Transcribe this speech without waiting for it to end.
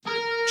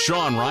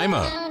Sean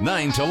Rima,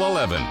 9 till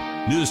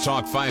 11. News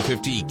Talk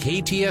 550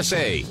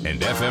 KTSA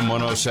and FM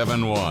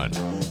 1071.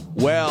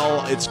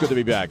 Well, it's good to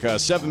be back.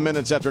 7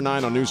 minutes after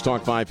 9 on News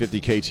Talk 550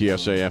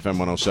 KTSA FM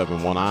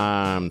 1071.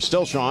 I'm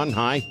still Sean.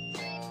 Hi.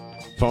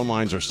 Phone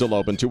lines are still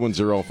open.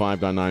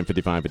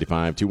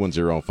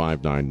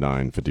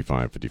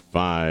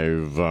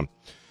 210-599-5555.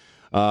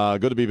 210-599-5555.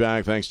 Good to be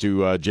back. Thanks to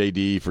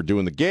JD for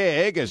doing the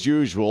gig. As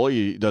usual,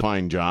 he does a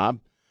fine job.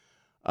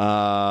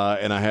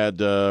 And I had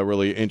a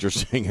really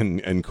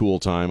interesting and cool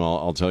time.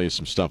 I'll tell you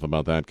some stuff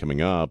about that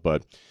coming up.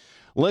 But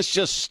let's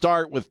just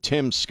start with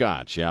Tim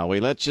Scott, shall we?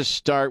 Let's just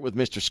start with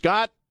Mr.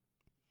 Scott,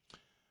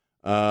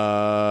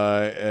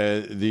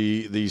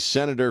 the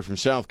senator from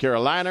South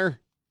Carolina,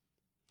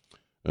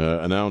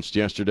 announced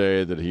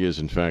yesterday that he is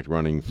in fact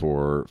running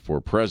for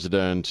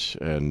president.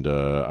 And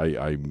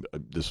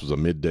this was a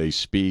midday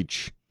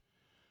speech.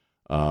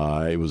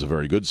 It was a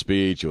very good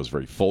speech. It was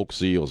very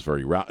folksy. It was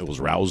very it was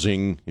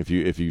rousing. If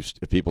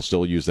people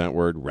still use that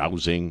word,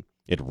 rousing,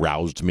 it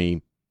roused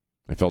me.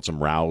 I felt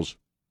some rouse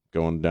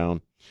going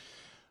down.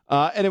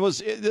 And it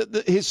was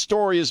his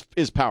story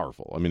is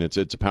powerful. I mean, it's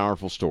a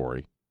powerful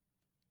story.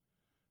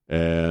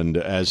 And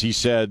as he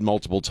said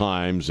multiple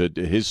times,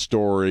 his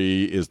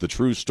story is the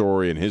true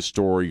story, and his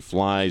story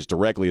flies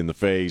directly in the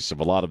face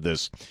of a lot of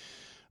this.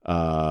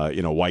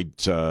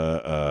 White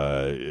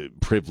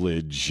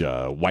privilege,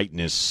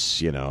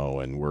 whiteness,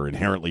 and we're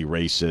inherently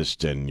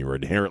racist, and you're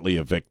inherently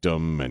a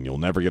victim, and you'll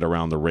never get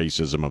around the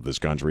racism of this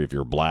country if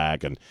you're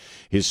black. And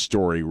his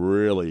story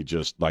really,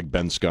 just like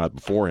Ben Scott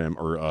before him,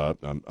 or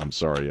I'm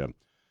sorry,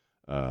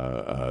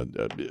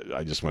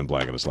 I just went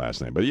blank on his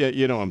last name, but yeah,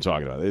 you know what I'm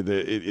talking about.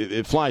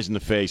 It flies in the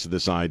face of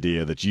this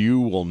idea that you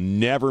will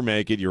never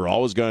make it. You're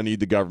always going to need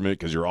the government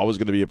because you're always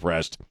going to be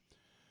oppressed,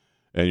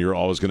 and you're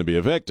always going to be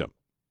a victim.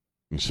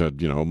 He said,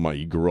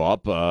 he grew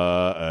up,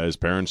 his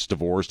parents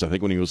divorced, I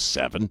think, when he was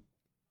 7. He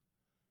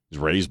was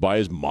raised by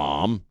his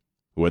mom,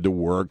 who had to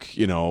work,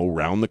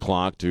 round the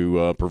clock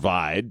to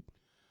provide.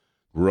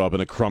 Grew up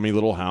in a crummy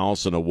little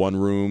house in a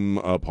one-room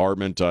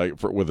apartment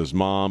with his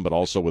mom, but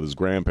also with his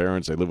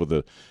grandparents. They lived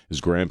with his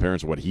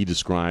grandparents in what he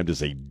described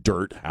as a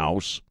dirt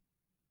house.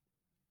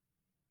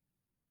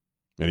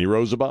 And he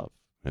rose above,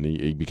 and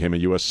he became a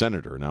U.S.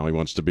 senator. Now he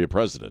wants to be a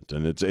president,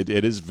 and it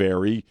is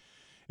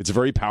It's a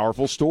very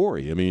powerful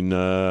story. I mean,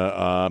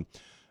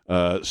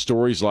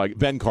 stories like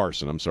Ben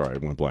Carson. I'm sorry, I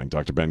went blank.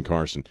 Dr. Ben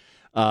Carson,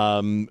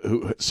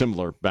 who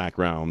similar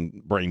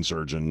background, brain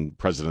surgeon,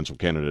 presidential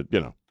candidate.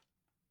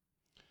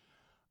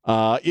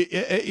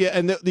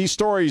 And these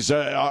stories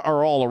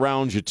are all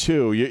around you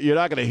too. You're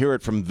not going to hear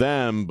it from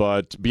them,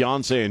 but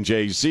Beyonce and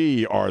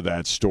Jay-Z are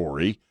that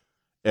story,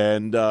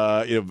 and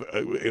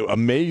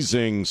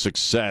amazing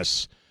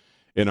success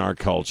in our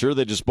culture.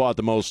 They just bought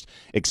the most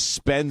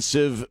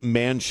expensive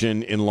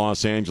mansion in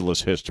Los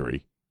Angeles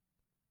history.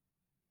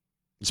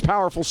 It's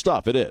powerful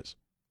stuff. It is.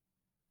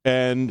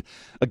 And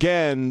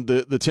again,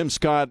 the Tim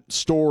Scott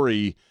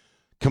story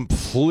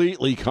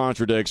completely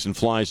contradicts and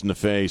flies in the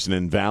face and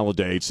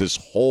invalidates this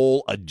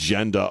whole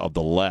agenda of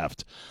the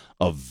left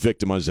of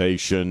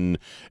victimization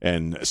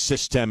and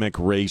systemic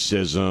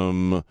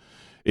racism,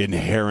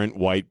 inherent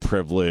white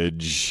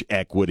privilege,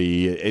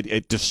 equity.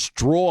 It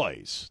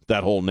destroys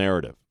that whole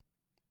narrative.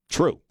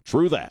 True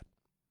that.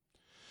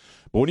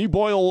 But when you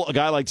boil a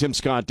guy like Tim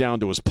Scott down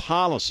to his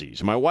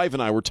policies, my wife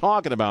and I were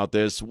talking about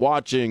this,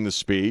 watching the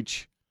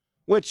speech,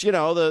 which,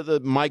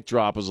 the mic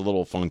drop was a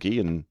little funky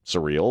and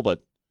surreal,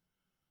 but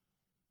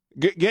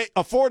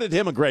afforded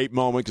him a great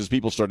moment because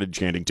people started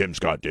chanting, Tim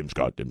Scott, Tim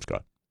Scott, Tim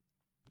Scott.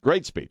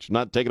 Great speech,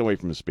 not taken away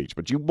from his speech,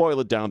 but you boil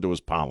it down to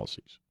his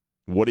policies,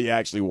 what he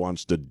actually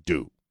wants to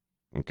do,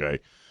 okay,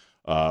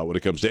 when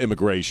it comes to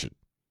immigration.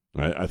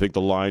 I think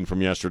the line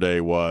from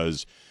yesterday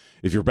was,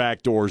 if your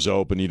back door's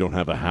open, you don't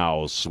have a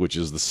house, which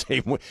is the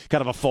same way,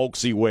 kind of a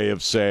folksy way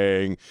of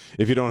saying,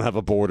 if you don't have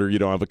a border, you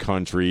don't have a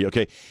country.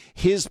 Okay,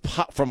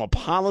 from a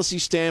policy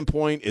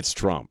standpoint, it's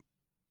Trump.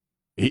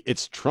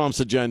 It's Trump's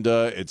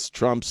agenda. It's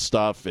Trump's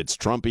stuff. It's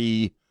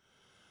Trumpy.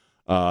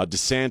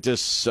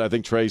 DeSantis, I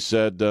think Trey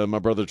said, my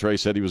brother Trey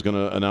said he was going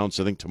to announce,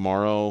 I think,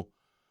 tomorrow,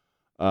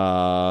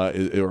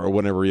 or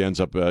whenever he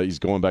ends up, he's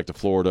going back to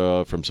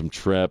Florida from some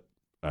trip,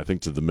 I think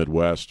to the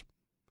Midwest.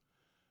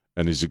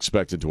 And he's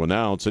expected to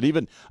announce. And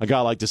even a guy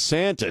like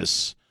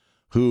DeSantis,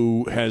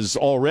 who has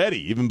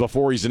already, even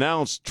before he's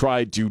announced,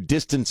 tried to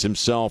distance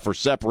himself or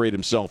separate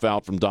himself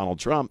out from Donald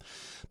Trump.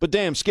 But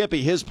damn,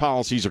 Skippy, his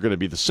policies are going to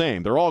be the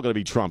same. They're all going to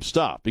be Trump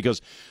stuff because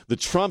the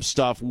Trump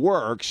stuff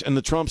works and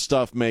the Trump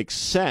stuff makes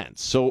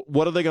sense. So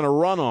what are they going to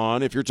run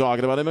on if you're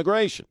talking about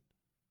immigration?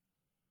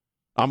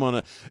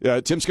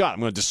 Tim Scott,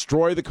 I'm going to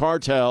destroy the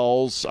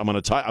cartels. I'm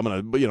going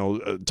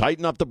to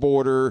tighten up the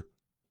border,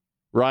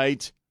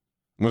 right?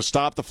 I'm going to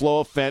stop the flow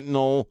of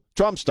fentanyl.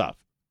 Trump stuff.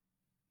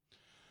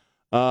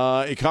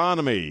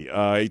 Economy.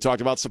 He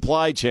talked about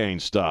supply chain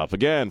stuff,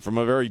 again, from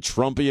a very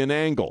Trumpian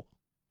angle.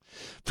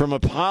 From a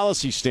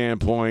policy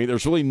standpoint,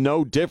 there's really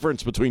no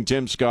difference between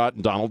Tim Scott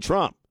and Donald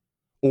Trump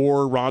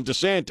or Ron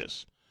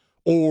DeSantis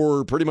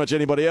or pretty much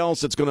anybody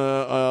else that's going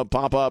to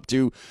pop up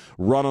to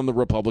run on the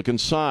Republican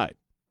side.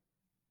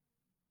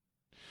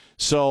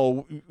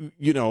 So,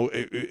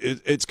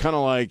 it's kind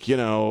of like,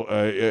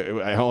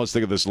 I always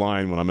think of this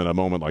line when I'm in a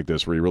moment like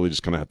this where you really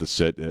just kind of have to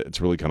sit.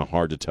 It's really kind of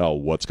hard to tell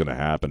what's going to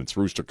happen. It's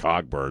Rooster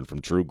Cogburn from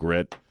True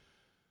Grit.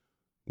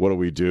 What do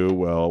we do?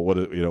 Well,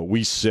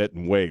 we sit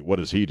and wait. What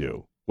does he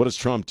do? What does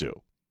Trump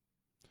do?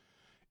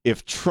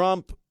 If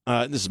Trump,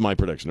 this is my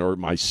prediction or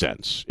my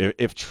sense,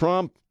 if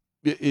Trump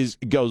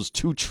goes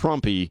too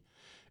Trumpy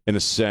in a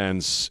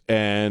sense,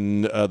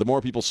 and the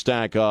more people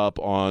stack up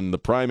on the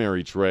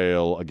primary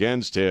trail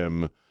against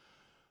him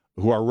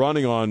who are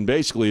running on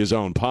basically his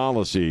own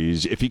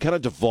policies, if he kind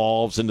of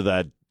devolves into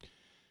that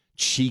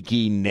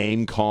cheeky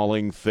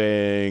name-calling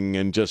thing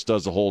and just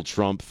does the whole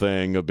Trump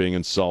thing of being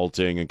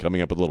insulting and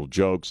coming up with little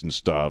jokes and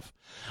stuff,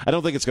 I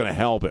don't think it's going to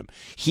help him.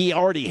 He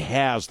already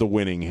has the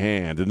winning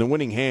hand, and the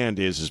winning hand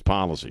is his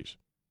policies,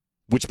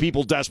 which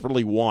people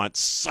desperately want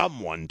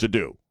someone to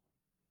do.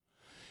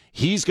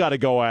 He's got to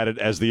go at it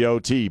as the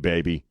OT,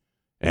 baby,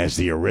 as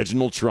the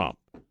original Trump.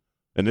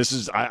 And this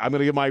is, I'm going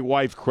to give my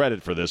wife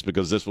credit for this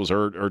because this was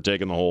her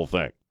taking the whole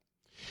thing.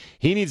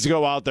 He needs to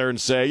go out there and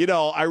say,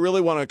 I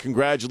really want to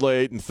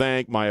congratulate and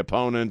thank my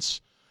opponents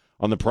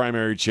on the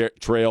primary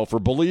trail for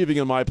believing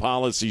in my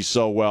policies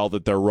so well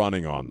that they're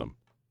running on them.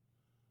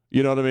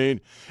 You know what I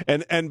mean?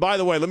 And by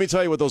the way, let me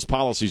tell you what those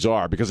policies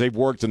are, because they've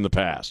worked in the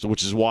past,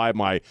 which is why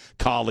my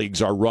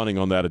colleagues are running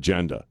on that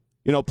agenda.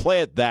 Play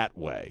it that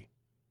way.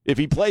 If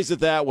he plays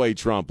it that way,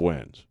 Trump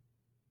wins.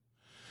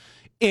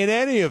 In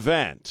any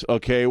event,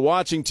 okay,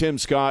 watching Tim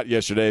Scott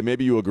yesterday,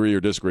 maybe you agree or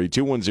disagree,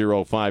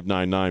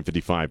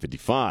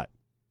 210-599-5555.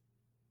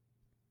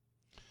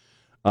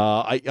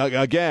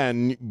 I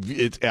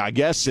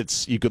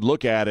guess you could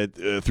look at it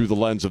through the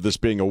lens of this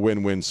being a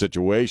win-win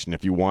situation.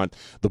 If you want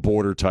the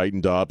border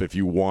tightened up, if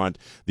you want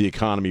the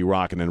economy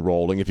rocking and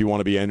rolling, if you want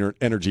to be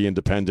energy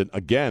independent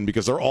again,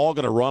 because they're all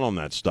going to run on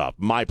that stuff.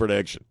 My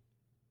prediction.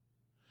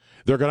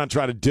 They're going to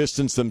try to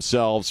distance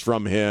themselves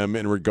from him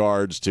in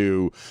regards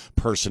to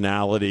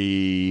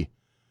personality,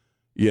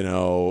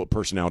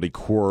 personality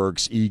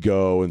quirks,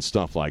 ego, and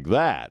stuff like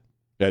that,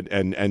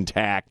 and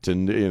tact,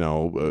 and,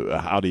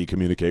 how do you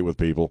communicate with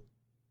people?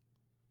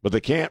 But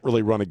they can't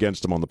really run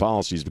against him on the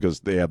policies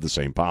because they have the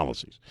same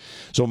policies.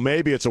 So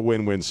maybe it's a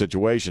win-win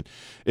situation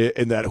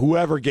in that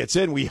whoever gets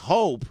in, we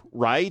hope,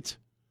 right,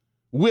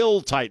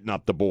 will tighten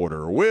up the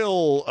border,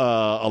 will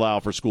allow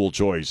for school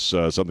choice,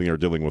 something they're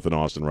dealing with in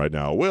Austin right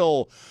now,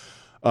 will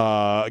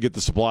get the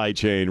supply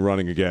chain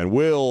running again,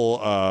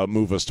 will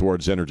move us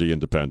towards energy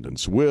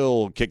independence,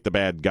 will kick the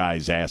bad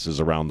guys' asses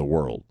around the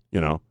world,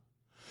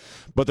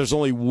 But there's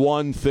only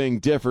one thing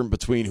different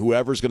between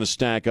whoever's going to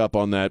stack up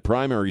on that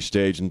primary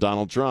stage and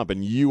Donald Trump,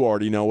 and you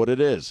already know what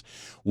it is.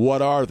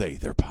 What are they?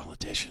 They're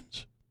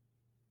politicians.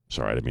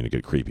 Sorry, I didn't mean to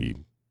get creepy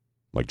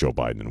like Joe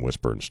Biden and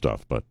whisper and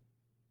stuff, but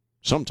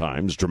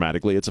sometimes,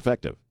 dramatically, it's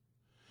effective.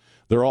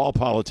 They're all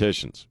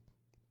politicians.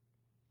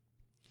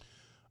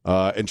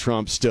 And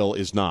Trump still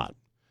is not.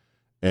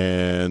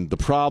 And the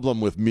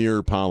problem with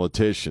mere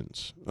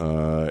politicians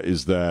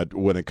is that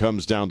when it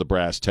comes down to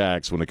brass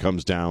tacks, when it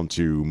comes down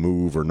to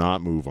move or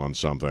not move on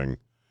something,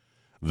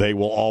 they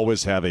will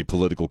always have a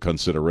political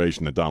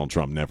consideration that Donald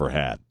Trump never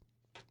had.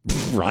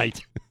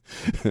 Right?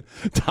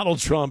 Donald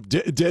Trump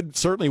did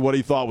certainly what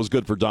he thought was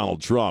good for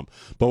Donald Trump,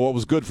 but what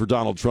was good for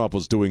Donald Trump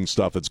was doing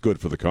stuff that's good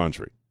for the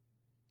country.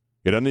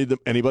 He doesn't need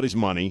anybody's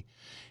money.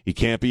 He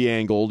can't be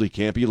angled. He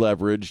can't be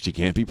leveraged. He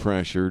can't be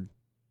pressured.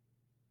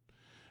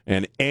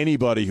 And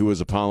anybody who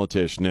is a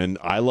politician, and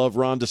I love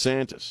Ron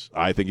DeSantis.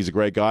 I think he's a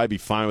great guy. I'd be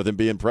fine with him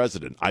being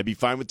president. I'd be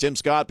fine with Tim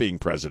Scott being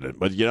president.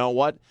 But you know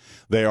what?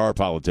 They are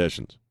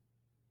politicians.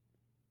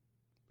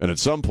 And at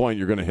some point,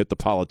 you're going to hit the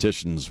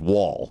politician's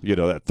wall,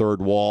 that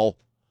third wall,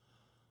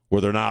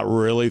 where they're not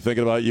really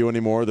thinking about you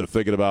anymore. They're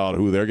thinking about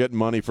who they're getting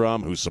money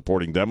from, who's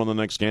supporting them on the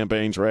next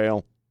campaign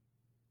trail.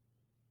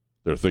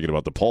 They're thinking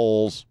about the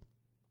polls.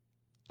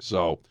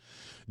 So,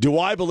 do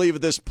I believe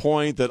at this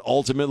point that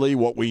ultimately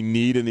what we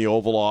need in the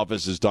Oval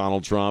Office is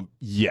Donald Trump?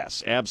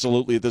 Yes,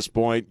 absolutely at this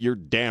point. You're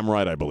damn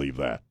right I believe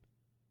that.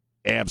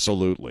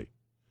 Absolutely.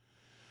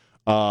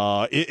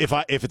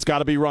 If it's got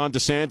to be Ron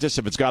DeSantis,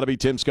 if it's got to be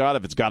Tim Scott,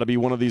 if it's got to be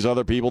one of these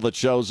other people that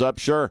shows up,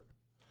 sure.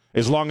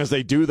 As long as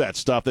they do that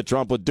stuff that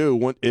Trump would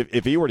do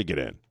if he were to get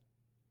in.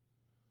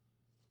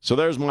 So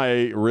there's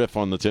my riff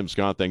on the Tim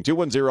Scott thing.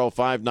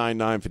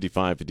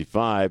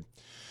 210-599-5555.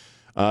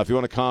 If you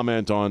want to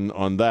comment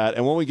on that.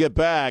 And when we get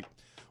back,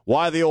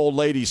 why the old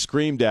lady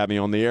screamed at me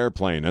on the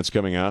airplane. That's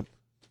coming up.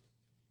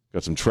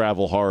 Got some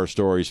travel horror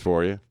stories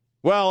for you.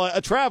 Well,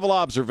 a travel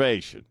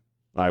observation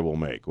I will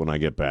make when I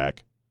get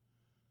back.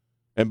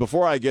 And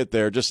before I get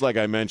there, just like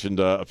I mentioned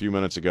a few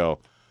minutes ago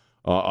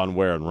on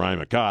Ware and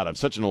Rima, God, I'm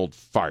such an old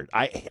fart.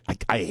 I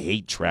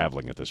hate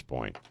traveling at this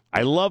point.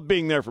 I love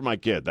being there for my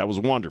kid. That was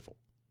wonderful.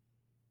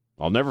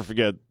 I'll never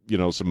forget,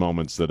 some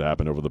moments that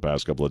happened over the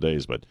past couple of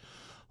days, but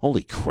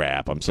holy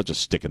crap, I'm such a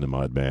stick in the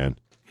mud, man.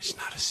 It's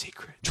not a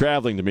secret.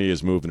 Traveling to me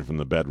is moving from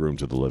the bedroom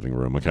to the living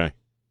room, okay?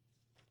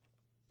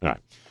 All right.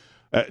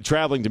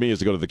 Traveling to me is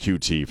to go to the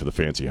QT for the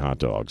fancy hot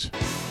dogs.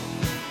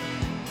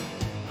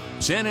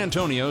 San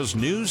Antonio's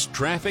news,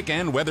 traffic,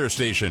 and weather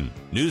station.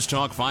 News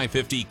Talk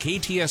 550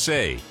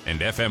 KTSA and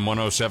FM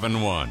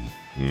 1071.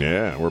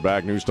 Yeah, we're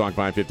back. News Talk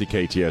 550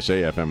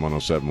 KTSA, FM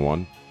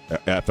 1071,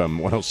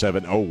 FM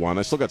 10701.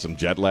 I still got some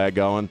jet lag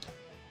going.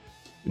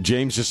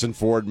 James just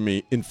informed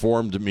me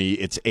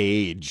it's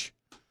age.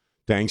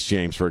 Thanks,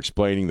 James, for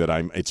explaining that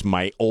it's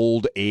my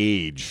old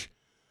age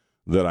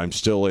that I'm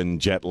still in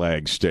jet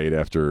lag state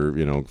after,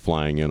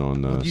 flying in on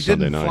Sunday night. You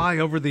didn't fly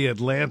over the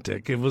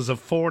Atlantic. It was a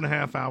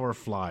 4.5-hour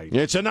flight.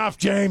 It's enough,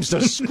 James,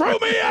 to screw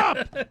me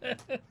up!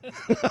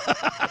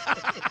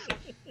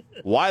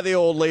 Why the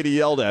old lady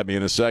yelled at me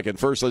in a second.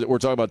 First, we're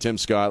talking about Tim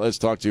Scott. Let's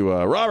talk to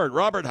Robert.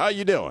 Robert, how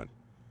you doing?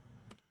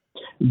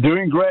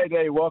 Doing great.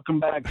 Hey, welcome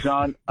back,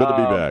 Sean. Good to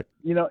be back.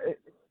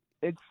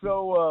 It's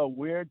so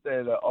weird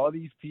that all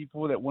these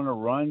people that want to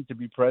run to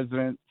be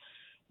president,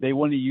 they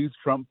want to use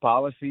Trump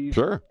policies.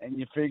 Sure. And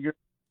you figure,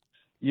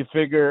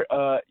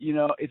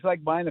 it's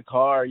like buying a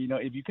car.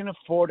 If you can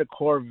afford a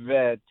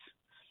Corvette,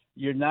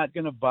 you're not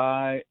going to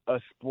buy a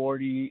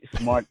sporty,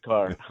 smart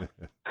car.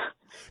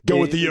 Go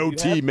with the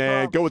OT,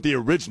 man. Go with the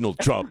original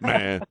Trump,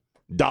 man.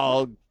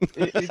 Dog.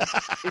 If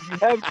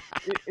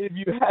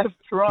you have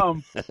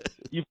Trump,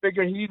 you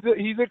figure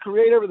he's a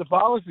creator of the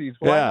policies.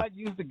 Why not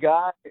use the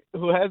guy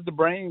who has the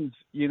brains?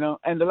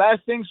 And the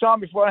last thing, Sean,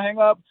 before I hang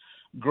up,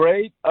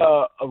 great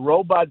a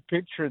robot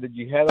picture that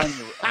you had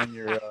on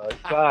your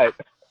site.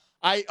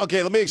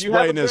 Let me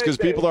explain this because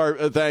people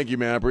are. Thank you,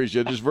 man. I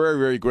appreciate it. Just very,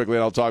 very quickly,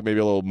 and I'll talk maybe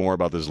a little more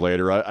about this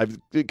later. I've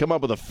come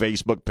up with a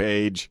Facebook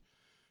page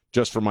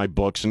just for my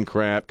books and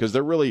crap, because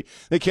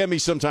they can be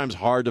sometimes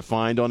hard to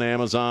find on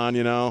Amazon,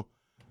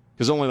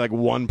 because only like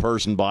one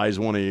person buys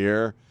one a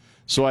year.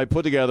 So I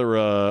put together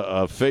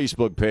a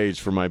Facebook page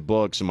for my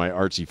books and my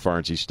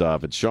artsy-fartsy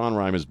stuff. It's Sean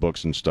Rima's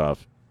Books and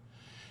Stuff.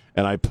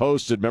 And I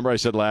posted, remember I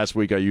said last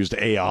week I used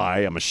AI?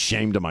 I'm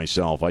ashamed of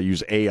myself. I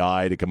use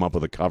AI to come up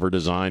with a cover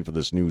design for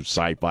this new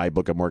sci-fi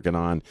book I'm working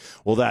on.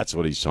 Well, that's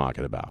what he's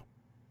talking about.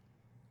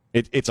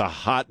 It's a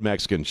hot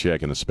Mexican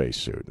chick in a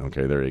spacesuit.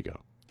 Okay, there you go.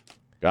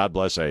 God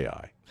bless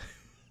AI.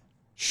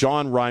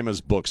 Sean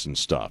Rima's Books and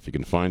Stuff. You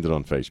can find it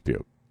on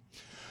Facebook.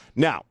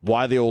 Now,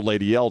 why the old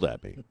lady yelled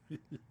at me.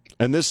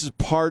 And this is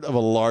part of a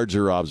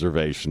larger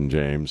observation,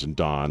 James and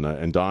Don.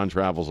 And Don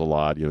travels a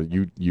lot.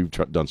 You've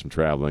done some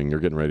traveling. You're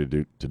getting ready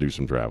to do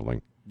some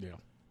traveling. Yeah.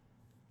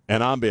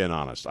 And I'm being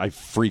honest. I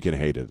freaking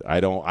hate it.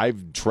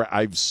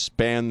 I've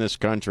spanned this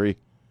country.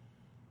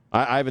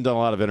 I haven't done a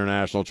lot of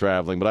international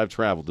traveling, but I've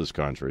traveled this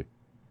country.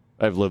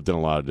 I've lived in a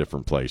lot of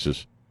different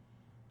places.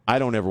 I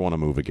don't ever want to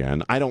move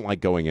again. I don't like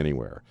going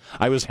anywhere.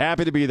 I was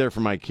happy to be there for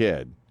my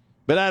kid,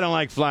 but I don't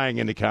like flying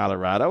into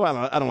Colorado.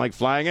 I don't like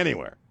flying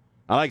anywhere.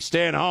 I like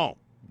staying home.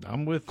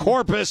 I'm with you.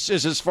 Corpus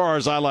is as far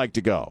as I like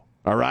to go.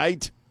 All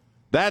right?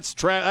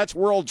 That's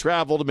world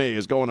travel to me,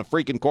 is going to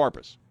freaking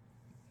Corpus.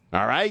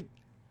 All right?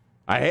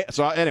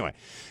 Anyway,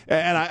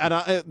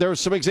 and there are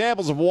some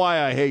examples of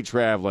why I hate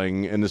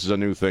traveling, and this is a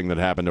new thing that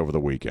happened over the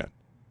weekend.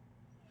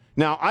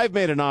 Now, I've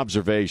made an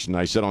observation,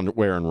 I said on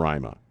Where in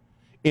Rima,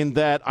 in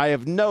that I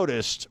have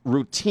noticed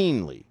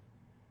routinely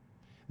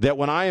that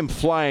when I am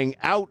flying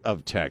out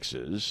of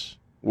Texas,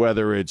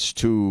 whether it's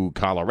to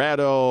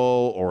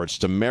Colorado or it's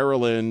to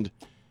Maryland,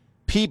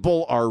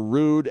 people are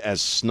rude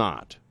as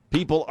snot.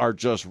 People are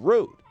just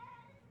rude.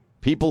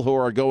 People who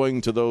are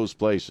going to those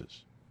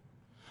places.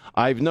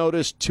 I've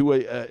noticed to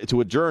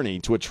a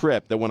journey, to a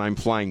trip, that when I'm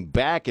flying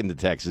back into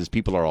Texas,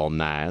 people are all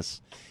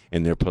nice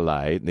and they're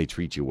polite and they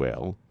treat you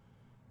well.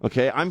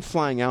 Okay, I'm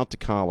flying out to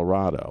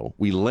Colorado.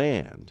 We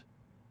land.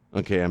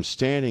 Okay, I'm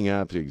standing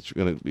up,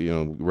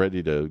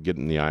 ready to get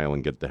in the aisle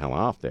and get the hell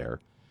off there.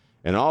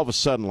 And all of a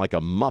sudden, like a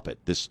Muppet,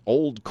 this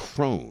old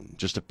crone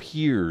just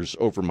appears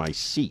over my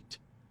seat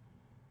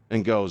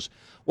and goes,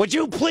 "Would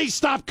you please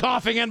stop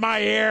coughing in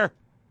my ear?"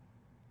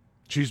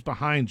 She's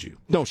behind you.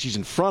 No, she's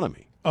in front of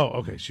me. Oh,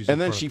 okay. And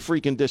then she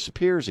freaking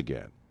disappears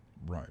again.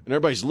 Right. And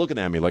everybody's looking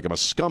at me like I'm a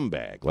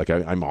scumbag, like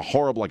I'm a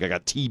horrible, like I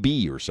got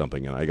TB or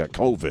something, and I got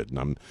COVID, and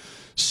I'm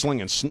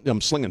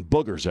slinging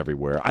boogers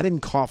everywhere. I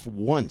didn't cough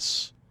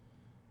once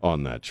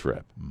on that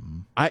trip.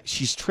 Mm-hmm.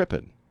 She's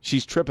tripping.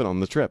 She's tripping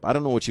on the trip. I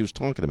don't know what she was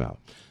talking about,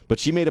 but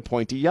she made a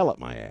point to yell at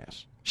my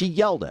ass. She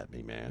yelled at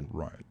me, man.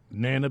 Right.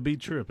 Nana be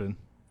tripping.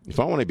 If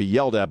I want to be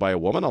yelled at by a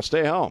woman, I'll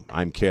stay home.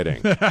 I'm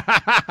kidding.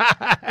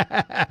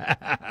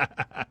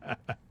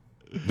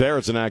 There,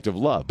 it's an act of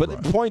love. But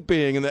right. The point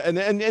being, and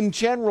in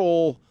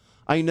general,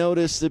 I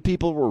noticed that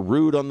people were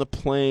rude on the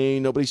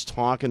plane. Nobody's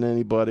talking to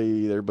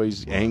anybody.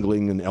 Everybody's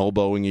angling and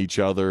elbowing each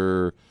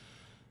other.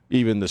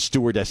 Even the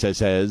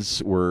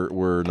stewardesses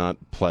were not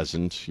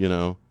pleasant,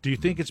 Do you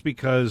think it's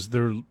because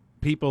they're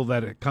people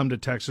that come to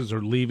Texas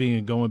are leaving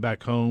and going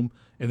back home,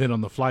 and then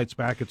on the flights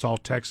back, it's all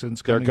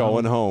Texans coming They're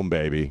going home,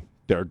 baby.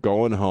 They're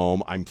going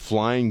home. I'm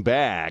flying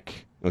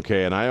back,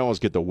 okay, and I always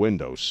get the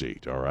window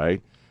seat, all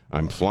right?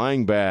 I'm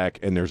flying back,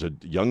 and there's a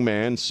young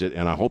man,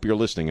 and I hope you're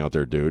listening out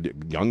there,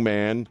 dude. Young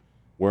man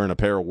wearing a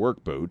pair of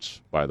work boots,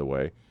 by the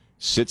way,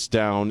 sits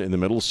down in the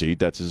middle seat.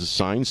 That's his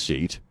assigned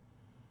seat.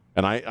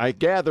 And I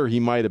gather he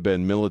might have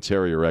been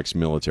military or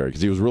ex-military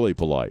because he was really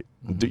polite.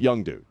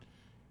 Young dude.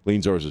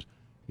 Leans over and says,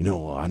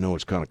 I know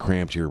it's kind of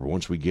cramped here, but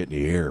once we get in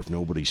the air, if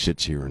nobody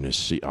sits here in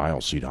this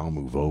aisle seat, I'll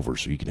move over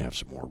so you can have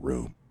some more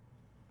room.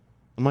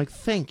 I'm like,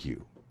 thank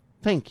you.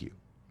 Thank you.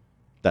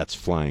 That's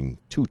flying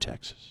to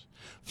Texas.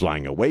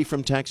 Flying away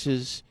from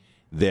Texas,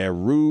 they're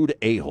rude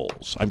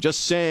a-holes. I'm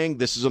just saying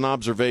this is an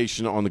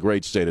observation on the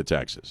great state of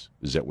Texas,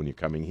 is that when you're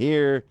coming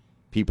here,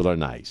 people are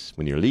nice.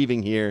 When you're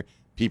leaving here,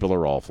 people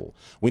are awful.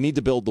 We need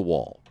to build the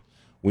wall.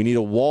 We need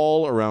a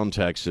wall around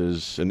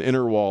Texas, an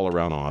inner wall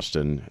around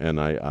Austin, and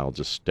I'll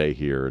just stay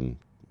here and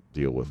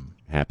deal with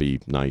happy,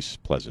 nice,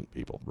 pleasant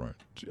people. Right.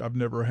 I've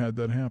never had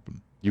that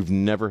happen. You've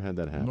never had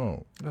that happen?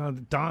 No.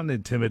 Don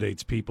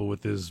intimidates people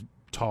with his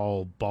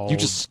tall, bald... You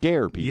just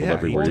scare people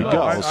everywhere you well,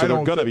 go, no, so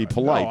they're going to be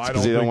polite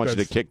because they don't want you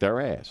to kick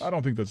their ass. I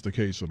don't think that's the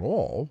case at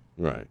all.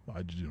 Right.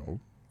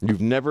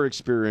 You've never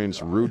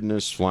experienced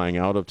rudeness flying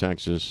out of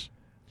Texas?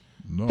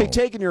 No. Hey,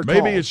 taking your call.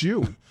 Maybe it's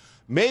you.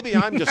 Maybe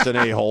I'm just an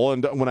a-hole,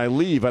 and when I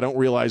leave, I don't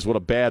realize what a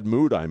bad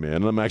mood I'm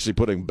in. I'm actually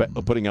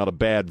putting out a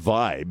bad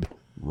vibe.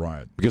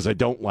 Right. Because I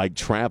don't like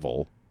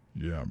travel.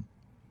 Yeah.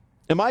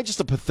 Am I just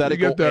a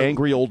pathetic,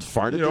 angry old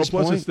fart at this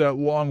plus point? It's that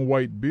long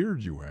white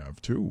beard you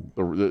have, too.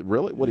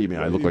 Really? What do you mean?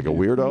 I look like a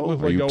weirdo? You look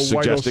Are like you a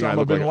suggesting white I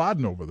look Osama bin like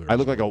Laden over there. I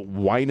look like a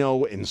wino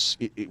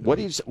what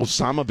is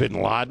Osama bin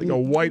Laden? Like a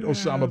white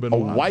Osama bin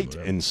Laden. A white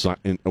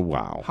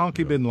wow.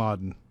 Honky bin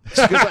Laden.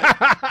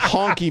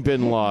 Honky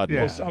bin Laden.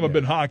 Yeah. Osama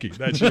bin Honky.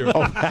 That's you.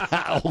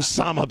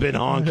 Osama bin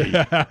Honky.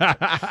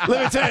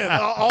 Let me tell you,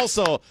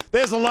 also,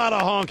 there's a lot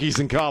of honkies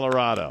in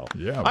Colorado.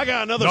 Yeah. I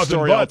got another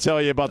story I'll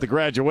tell you about the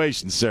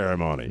graduation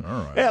ceremony.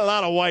 All right. Yeah, a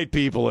lot of white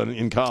people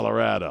in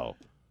Colorado,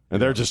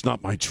 and they're just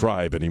not my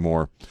tribe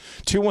anymore.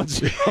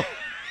 210.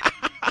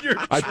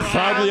 I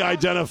proudly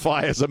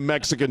identify as a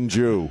Mexican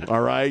Jew, all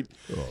right?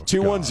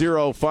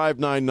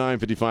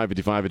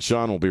 210-599-5555. It's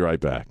Sean. We'll be right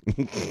back.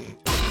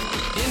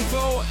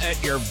 Info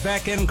at your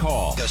beck and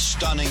call. The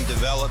stunning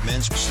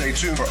developments. Stay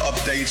tuned for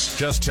updates.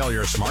 Just tell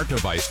your smart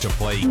device to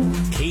play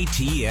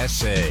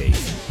KTSA.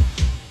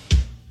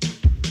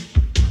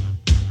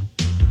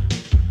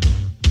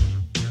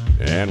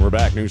 And we're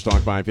back. News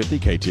Talk 550,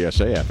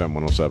 KTSA, FM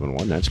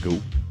 1071. That's cool.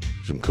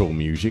 Some cool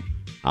music.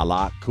 I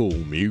like cool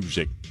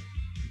music.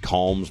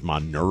 Calms my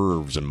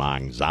nerves and my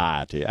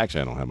anxiety.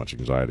 Actually, I don't have much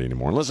anxiety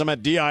anymore, unless I'm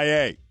at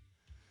DIA.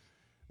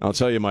 I'll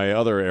tell you my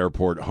other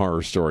airport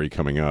horror story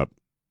coming up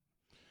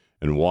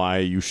and why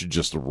you should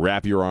just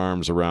wrap your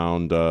arms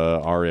around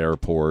our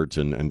airport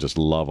and just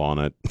love on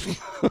it.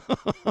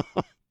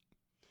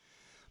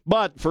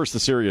 But first, the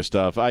serious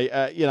stuff.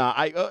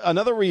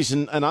 Another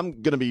reason, and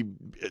I'm going to be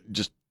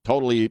just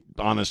totally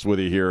honest with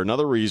you here,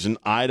 another reason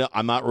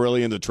I'm not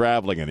really into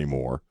traveling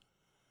anymore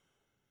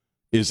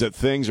is that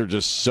things are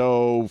just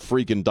so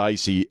freaking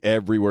dicey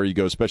everywhere you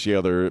go, especially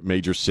other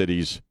major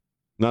cities.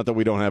 Not that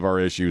we don't have our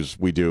issues,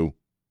 we do.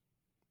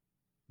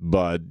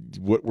 But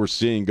what we're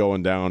seeing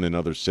going down in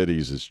other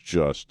cities is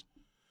just,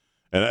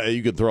 and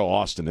you could throw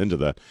Austin into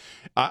that.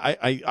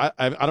 I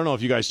don't know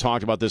if you guys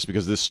talked about this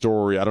because this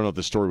story, I don't know if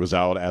this story was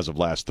out as of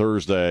last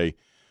Thursday,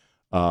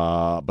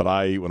 but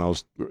when I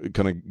was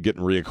kind of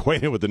getting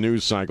reacquainted with the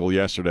news cycle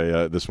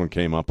yesterday, this one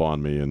came up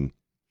on me, and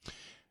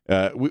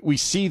we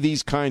see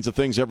these kinds of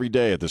things every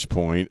day at this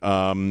point.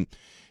 In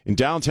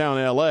downtown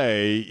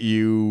L.A.,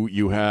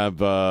 you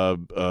have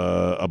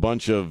a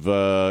bunch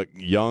of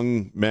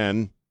young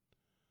men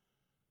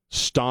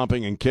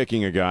stomping and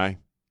kicking a guy.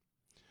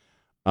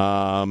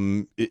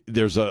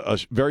 There's a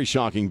very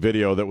shocking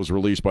video that was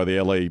released by the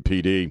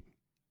LAPD,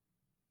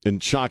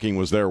 and shocking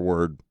was their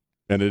word,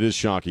 and it is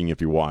shocking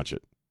if you watch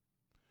it.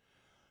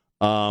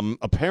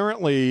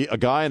 Apparently, a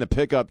guy in a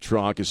pickup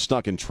truck is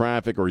stuck in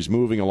traffic, or he's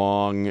moving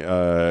along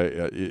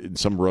in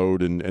some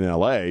road in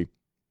L.A.,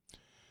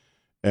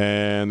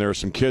 and there are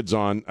some kids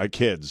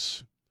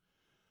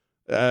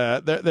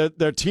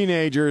They're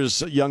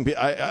teenagers, young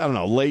people, I don't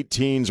know, late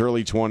teens,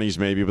 early 20s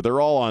maybe, but they're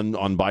all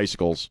on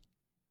bicycles.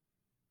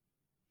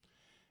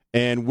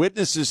 And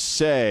witnesses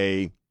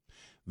say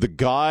the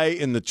guy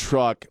in the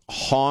truck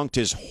honked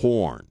his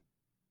horn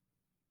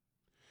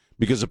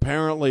because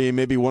apparently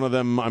maybe one of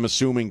them, I'm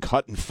assuming,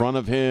 cut in front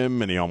of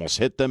him and he almost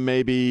hit them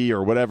maybe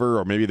or whatever,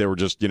 or maybe they were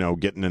just,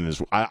 getting in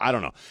his, I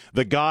don't know.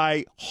 The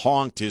guy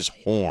honked his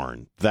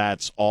horn.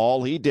 That's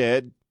all he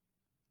did.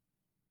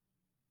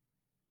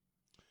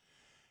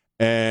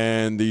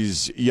 And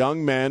these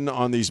young men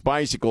on these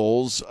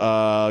bicycles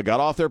got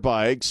off their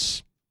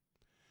bikes,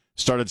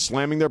 started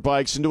slamming their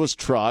bikes into his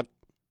truck,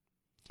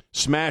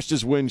 smashed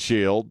his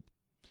windshield.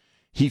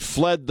 He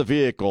fled the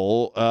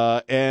vehicle,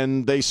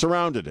 and they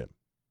surrounded him.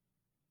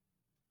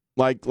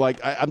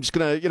 I'm just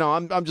gonna,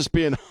 I'm just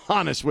being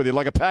honest with you,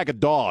 like a pack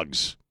of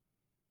dogs,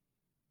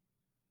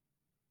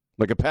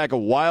 like a pack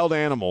of wild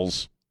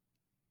animals.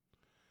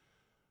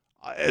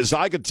 As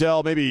I could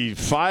tell, maybe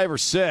 5 or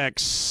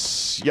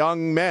 6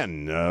 young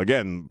men,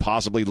 again,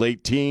 possibly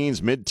late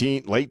teens,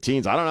 mid-teens, late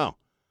teens, I don't know,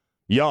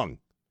 young,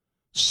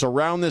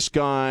 surround this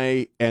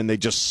guy, and they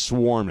just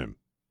swarm him.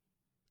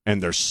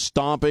 And they're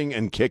stomping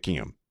and kicking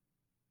him.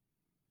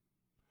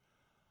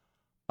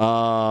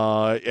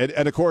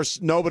 And of course,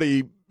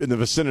 nobody in the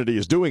vicinity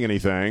is doing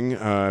anything.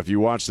 If you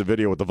watch the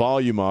video with the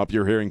volume up,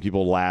 you're hearing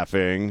people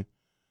laughing.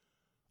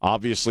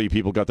 Obviously,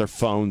 people got their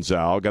phones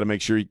out. Got to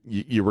make sure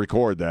you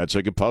record that so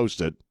you can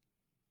post it.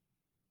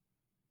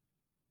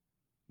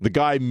 The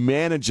guy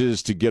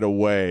manages to get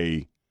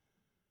away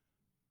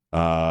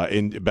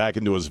back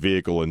into his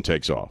vehicle and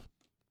takes off.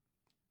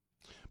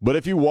 But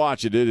if you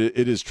watch it,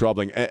 it is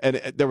troubling. And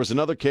there was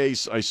another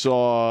case I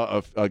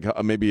saw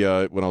maybe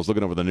when I was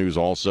looking over the news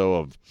also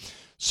of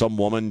some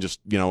woman just,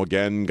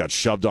 again, got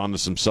shoved onto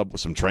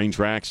some train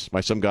tracks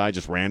by some guy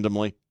just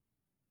randomly.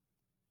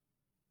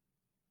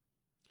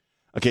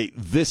 Okay,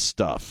 this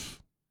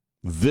stuff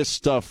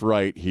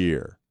right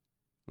here,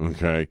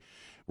 okay?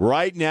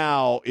 Right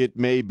now, it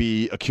may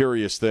be a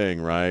curious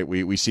thing, right?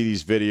 We see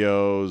these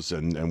videos,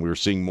 and we're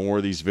seeing more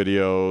of these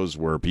videos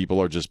where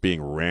people are just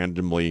being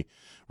randomly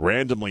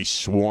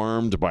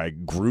swarmed by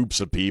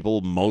groups of people,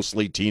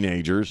 mostly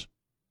teenagers,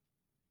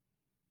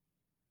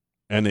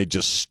 and they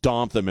just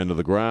stomp them into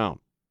the ground,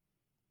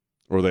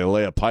 or they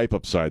lay a pipe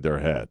upside their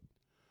head,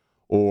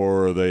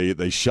 or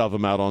they shove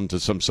them out onto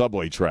some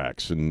subway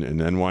tracks in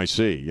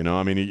NYC.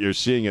 You're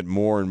seeing it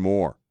more and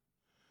more.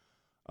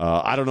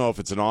 I don't know if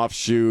it's an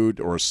offshoot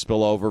or a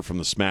spillover from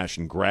the smash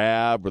and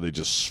grab where they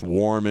just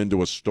swarm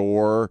into a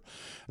store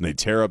and they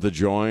tear up the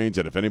joint.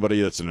 And if anybody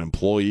that's an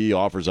employee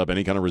offers up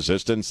any kind of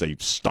resistance, they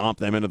stomp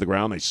them into the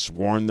ground. They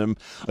swarm them.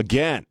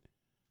 Again,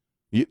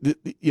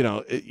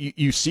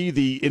 you see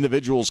the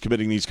individuals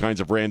committing these kinds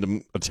of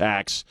random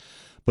attacks.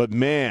 But,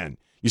 man,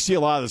 you see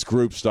a lot of this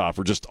group stuff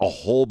where just a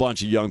whole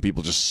bunch of young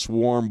people just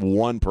swarm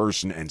one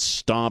person and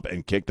stomp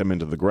and kick them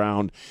into the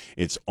ground.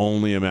 It's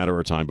only a matter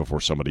of time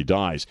before somebody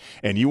dies.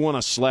 And you want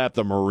to slap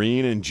the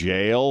Marine in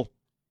jail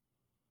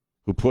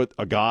who put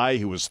a guy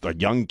who was a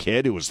young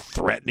kid who was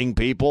threatening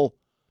people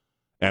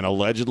and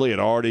allegedly had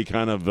already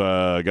kind of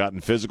gotten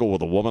physical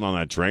with a woman on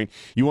that train.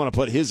 You want to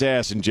put his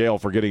ass in jail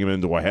for getting him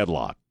into a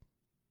headlock.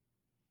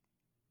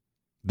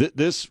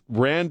 This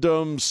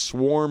random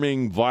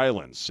swarming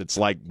violence, it's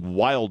like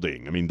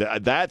wilding. I mean,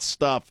 that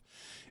stuff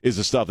is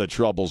the stuff that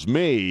troubles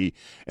me,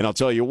 and I'll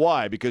tell you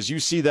why. Because you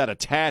see that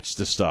attached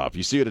to stuff.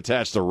 You see it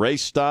attached to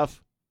race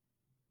stuff.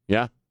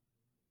 Yeah?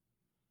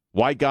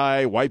 White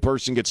guy, white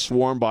person gets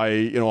swarmed by,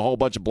 a whole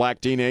bunch of black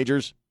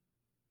teenagers.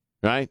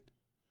 Right?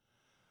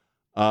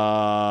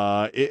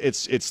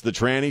 It's the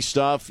tranny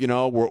stuff,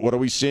 what are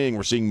we seeing?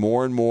 We're seeing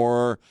more and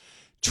more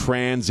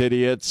trans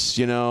idiots,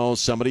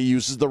 somebody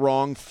uses the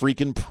wrong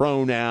freaking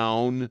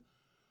pronoun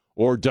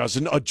or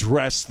doesn't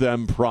address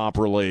them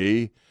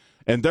properly,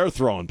 and they're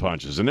throwing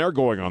punches, and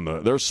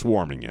they're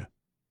swarming you.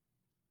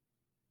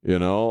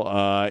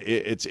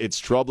 It's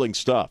troubling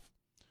stuff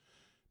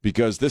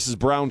because this is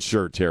brown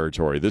shirt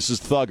territory. This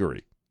is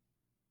thuggery.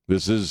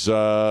 This is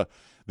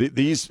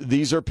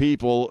these are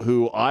people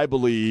who I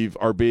believe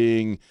are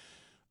being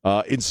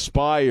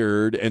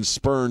inspired and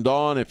spurned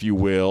on, if you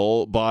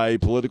will, by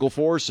political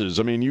forces.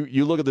 I mean,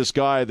 you look at this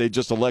guy they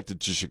just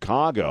elected to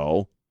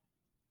Chicago,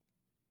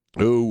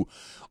 who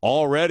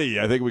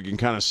already I think we can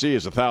kind of see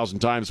is 1,000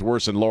 times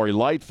worse than Lori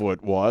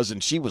Lightfoot was,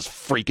 and she was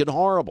freaking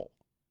horrible.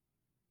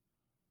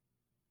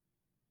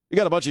 You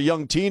got a bunch of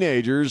young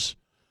teenagers,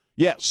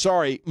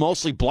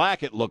 mostly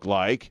black it looked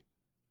like,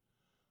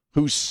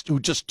 who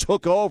just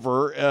took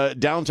over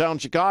downtown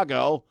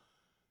Chicago.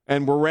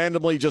 And we're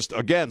randomly just,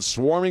 again,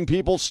 swarming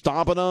people,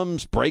 stomping them,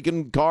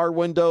 breaking car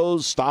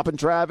windows, stopping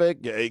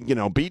traffic,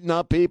 beating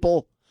up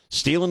people,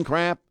 stealing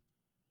crap.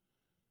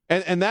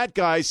 And that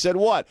guy said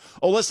what?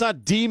 Oh, let's not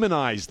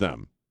demonize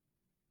them.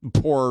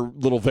 Poor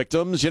little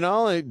victims,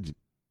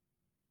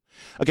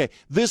 Okay,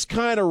 this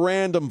kind of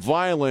random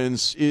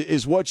violence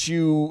is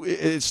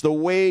it's the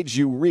wage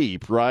you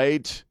reap,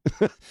 right?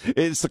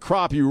 It's the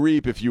crop you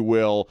reap, if you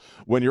will,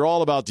 when you're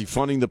all about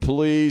defunding the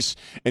police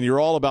and you're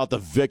all about the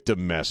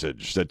victim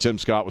message that Tim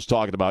Scott was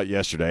talking about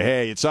yesterday.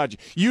 Hey, it's not,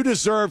 you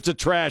deserve to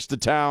trash the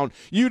town.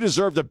 You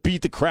deserve to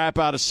beat the crap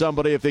out of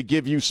somebody if they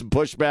give you some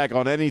pushback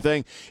on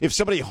anything. If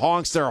somebody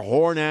honks their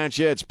horn at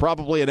you, it's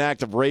probably an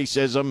act of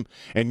racism,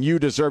 and you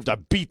deserve to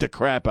beat the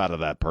crap out of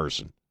that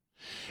person.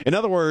 In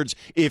other words,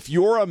 if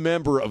you're a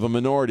member of a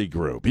minority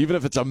group, even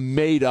if it's a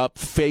made-up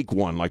fake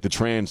one like the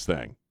trans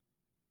thing,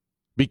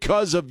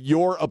 because of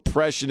your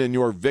oppression and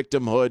your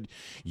victimhood,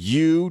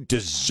 you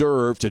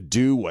deserve to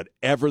do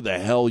whatever the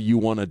hell you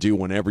want to do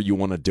whenever you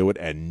want to do it,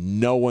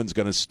 and no one's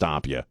going to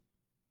stop you.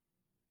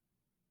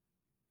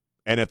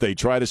 And if they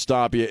try to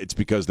stop you, it's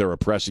because they're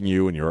oppressing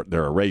you and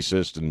they're a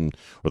racist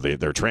or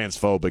they're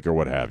transphobic or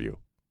what have you.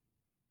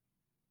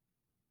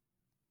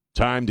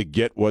 Time to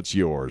get what's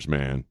yours,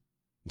 man.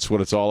 That's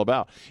what it's all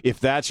about. If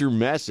that's your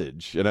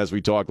message, and as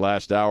we talked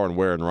last hour in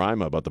Ware and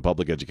Rima about the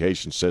public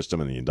education system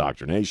and the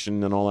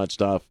indoctrination and all that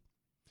stuff,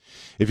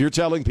 if you're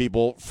telling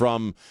people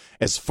from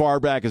as far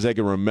back as they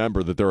can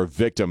remember that they're a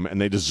victim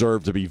and they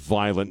deserve to be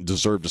violent and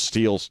deserve to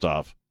steal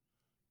stuff,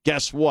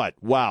 guess what?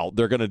 Wow,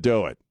 they're going to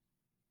do it.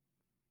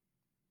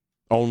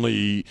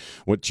 Only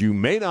what you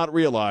may not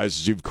realize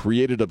is you've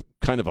created a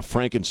kind of a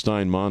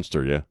Frankenstein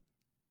monster, yeah?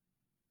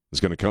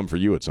 It's going to come for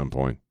you at some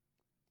point.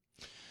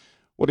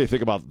 What do you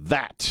think about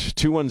that?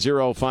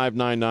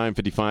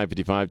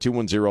 210-599-5555,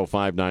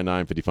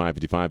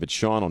 210-599-5555. It's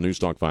Sean on News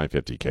Talk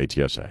 550,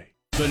 KTSA.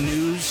 The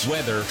news,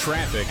 weather,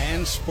 traffic,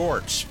 and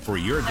sports for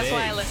your That's day.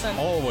 why I listen.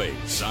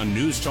 Always on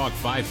News Talk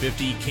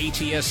 550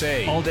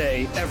 KTSA. All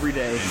day, every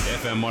day. And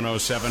FM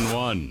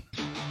 1071.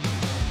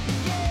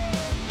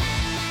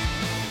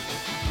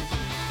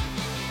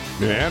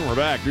 And we're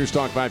back. News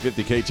Talk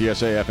 550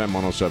 KTSA FM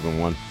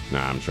 1071.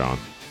 I'm Sean.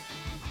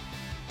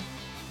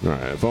 All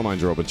right, phone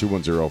lines are open,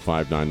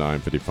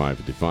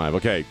 210-599-5555.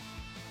 Okay.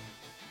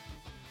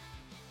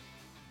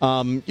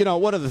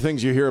 One of the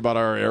things you hear about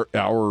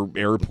our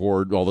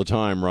airport all the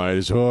time, right,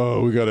 is,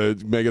 we got to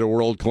make it a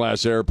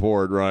world-class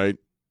airport, right?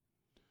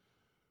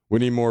 We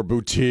need more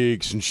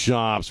boutiques and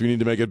shops. We need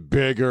to make it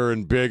bigger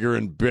and bigger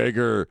and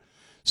bigger.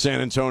 San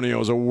Antonio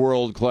is a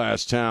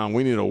world-class town.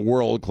 We need a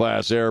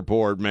world-class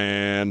airport,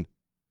 man.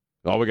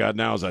 All we got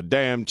now is a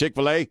damn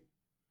Chick-fil-A.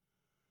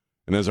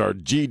 And as our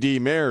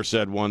GD mayor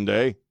said one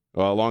day,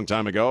 a long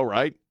time ago,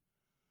 right?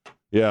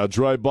 Yeah,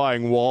 try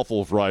buying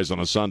waffle fries on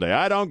a Sunday.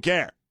 I don't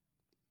care.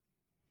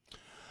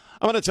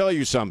 I'm going to tell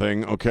you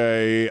something,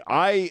 okay?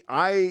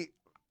 I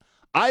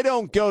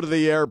don't go to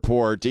the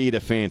airport to eat a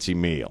fancy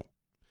meal.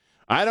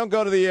 I don't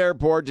go to the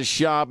airport to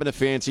shop in a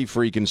fancy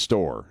freaking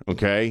store,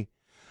 okay?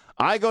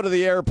 I go to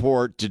the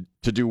airport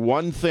to do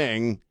one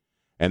thing,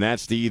 and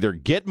that's to either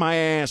get my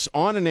ass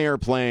on an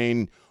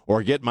airplane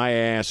or get my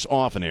ass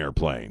off an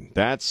airplane.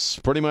 That's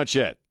pretty much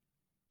it,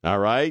 all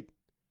right?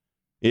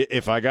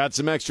 If I got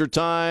some extra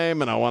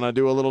time and I want to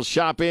do a little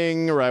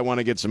shopping or I want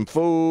to get some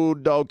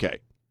food, okay.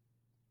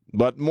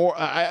 But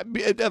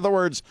in other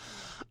words,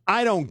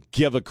 I don't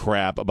give a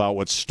crap about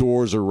what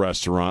stores or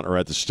restaurant are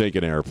at the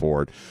stinking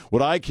airport.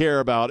 What I care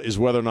about is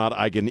whether or not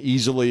I can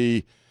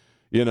easily,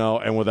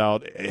 and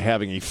without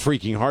having a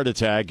freaking heart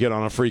attack, get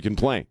on a freaking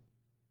plane.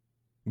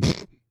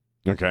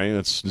 Okay,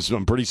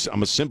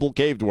 I'm a simple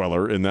cave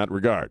dweller in that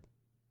regard.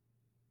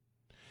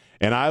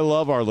 And I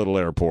love our little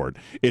airport.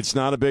 It's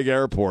not a big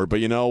airport, but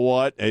you know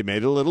what? They made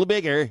it a little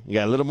bigger. You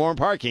got a little more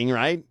parking,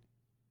 right?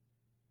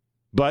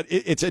 But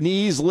it's an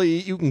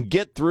you can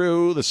get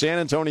through the San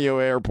Antonio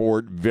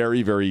airport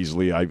very, very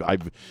easily.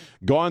 I've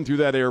gone through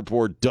that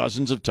airport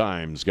dozens of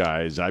times,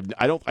 guys. I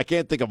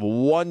can't think of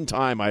one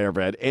time I ever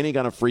had any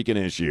kind of freaking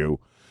issue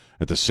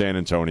at the San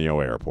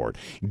Antonio airport.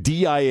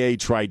 DIA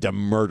tried to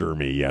murder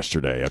me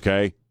yesterday,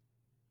 okay?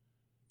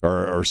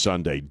 Or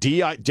Sunday.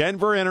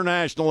 Denver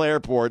International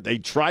Airport, they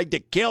tried to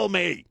kill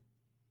me.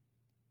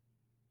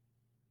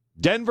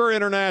 Denver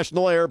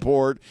International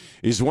Airport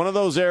is one of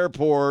those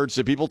airports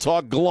that people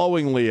talk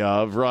glowingly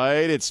of,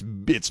 right? It's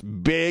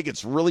big.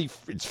 It's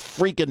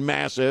freaking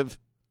massive.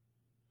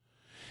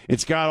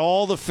 It's got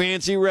all the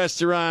fancy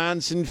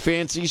restaurants and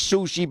fancy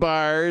sushi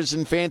bars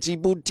and fancy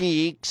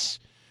boutiques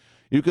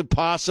you could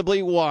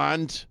possibly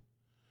want.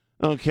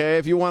 Okay,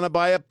 if you want to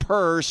buy a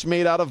purse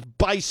made out of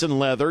bison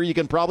leather, you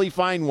can probably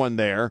find one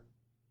there.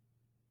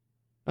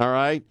 All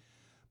right?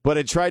 But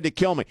it tried to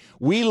kill me.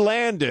 We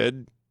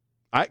landed,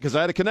 because I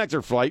had a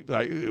connector flight.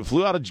 I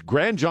flew out of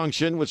Grand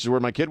Junction, which is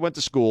where my kid went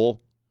to school.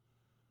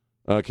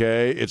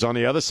 Okay, it's on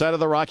the other side of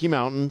the Rocky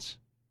Mountains.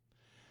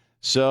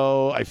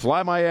 So I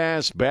fly my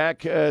ass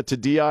back to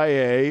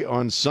DIA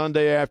on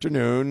Sunday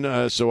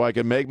afternoon so I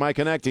can make my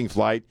connecting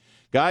flight.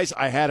 Guys,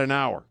 I had an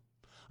hour.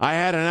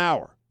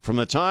 From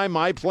the time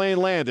my plane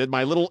landed,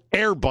 my little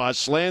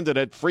Airbus landed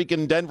at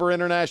freaking Denver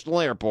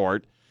International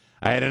Airport,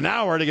 I had an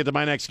hour to get to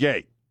my next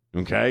gate,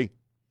 okay?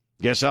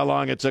 Guess how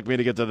long it took me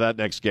to get to that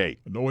next gate?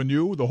 Knowing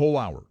you, the whole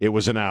hour. It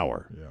was an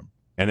hour. Yeah.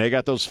 And they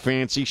got those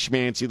fancy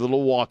schmancy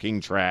little walking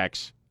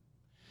tracks.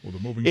 Well, the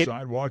moving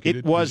sidewalk,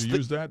 did you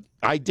use that?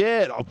 I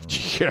did. Oh,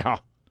 yeah.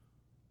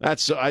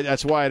 That's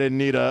why I didn't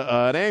need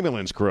an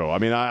ambulance crew. I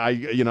mean,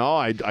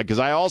 because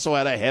I also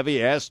had a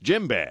heavy-ass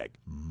gym bag.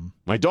 Mm-hmm.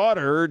 My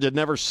daughter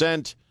never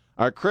sent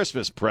our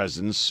Christmas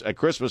presents at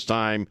Christmas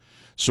time,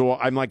 so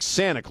I'm like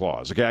Santa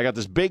Claus. Okay, I got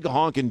this big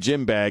honking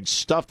gym bag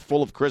stuffed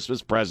full of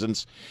Christmas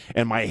presents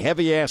and my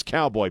heavy-ass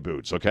cowboy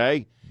boots,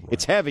 okay? Right.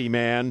 It's heavy,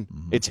 man.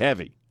 Mm-hmm. It's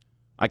heavy.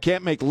 I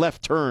can't make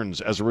left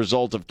turns as a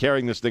result of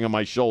carrying this thing on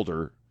my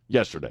shoulder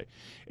yesterday.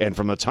 And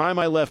from the time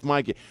I left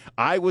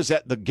I was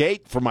at the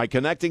gate for my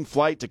connecting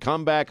flight to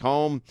come back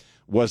home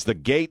was the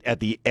gate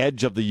at the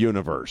edge of the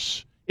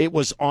universe. It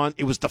was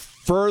the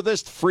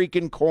furthest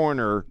freaking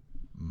corner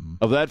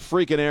of that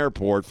freaking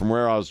airport from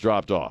where I was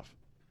dropped off.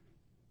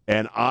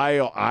 And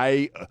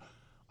I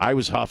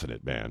was huffing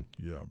it, man.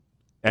 Yeah.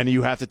 And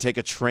you have to take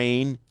a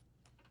train.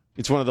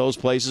 It's one of those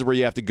places where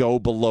you have to go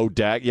below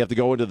deck. You have to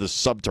go into the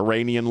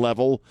subterranean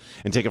level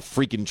and take a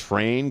freaking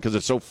train because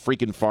it's so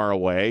freaking far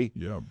away.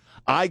 Yeah.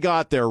 I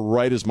got there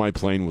right as my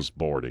plane was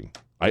boarding.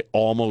 I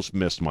almost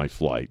missed my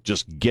flight.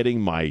 Just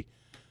getting my,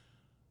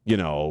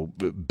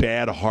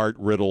 bad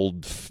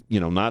heart-riddled,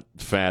 not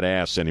fat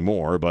ass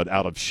anymore, but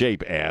out of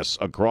shape ass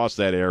across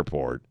that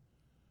airport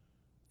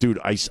Dude,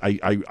 I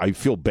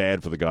feel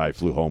bad for the guy I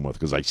flew home with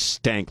because I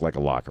stank like a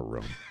locker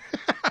room.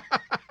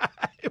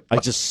 I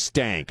just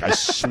stank. I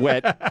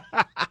sweat.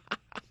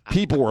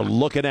 People were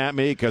looking at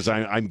me because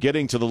I'm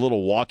getting to the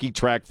little walkie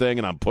track thing,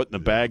 and I'm putting the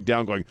bag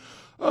down going,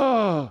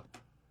 oh,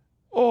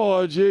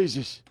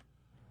 Jesus.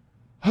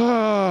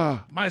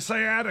 My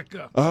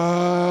sciatica.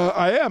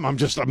 I am. I'm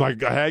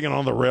like hanging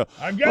on the rail.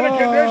 I've got a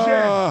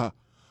condition.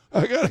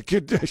 I got a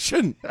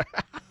condition.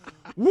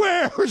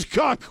 Where's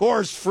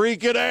Concourse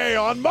freaking A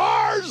on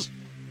Mars?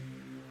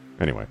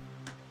 Anyway,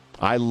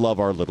 I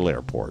love our little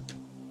airport.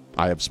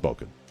 I have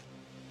spoken.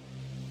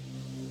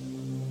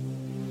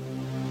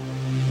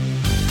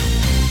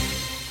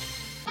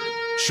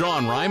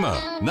 Sean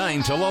Rima,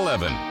 9 till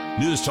 11.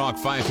 News Talk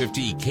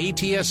 550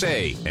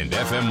 KTSA and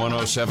FM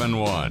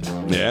 1071.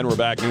 And we're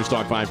back. News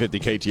Talk 550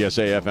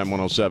 KTSA FM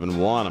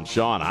 1071. I'm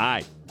Sean.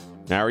 Hi.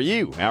 How are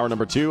you? Hour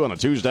number 2 on a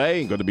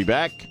Tuesday. Good to be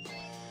back.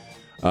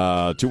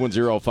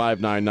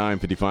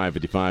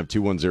 210-599-5555.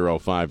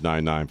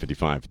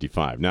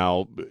 210-599-5555.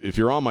 Now, if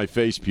you're on my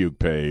Facebook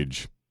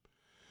page,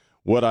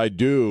 what I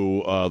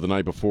do the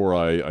night before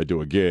I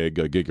do a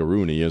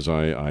gig-a-rooney, is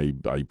I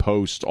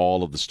post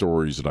all of the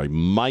stories that I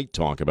might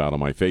talk about on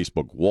my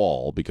Facebook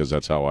wall, because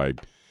that's how I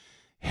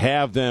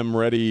have them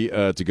ready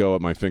to go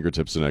at my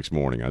fingertips the next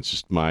morning. That's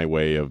just my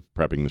way of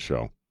prepping the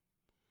show.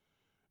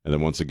 And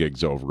then once the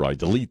gig's over, I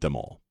delete them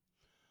all.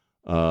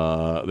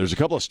 There's a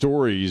couple of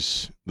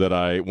stories that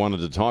I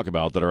wanted to talk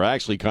about that are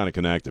actually kind of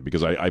connected,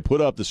 because I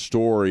put up the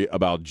story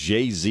about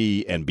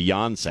Jay-Z and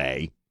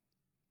Beyonce,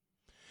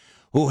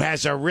 who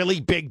has a really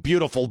big,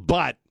 beautiful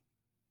butt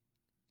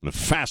and a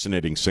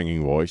fascinating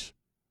singing voice.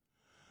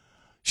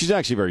 She's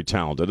actually very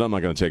talented. I'm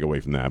not going to take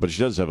away from that, but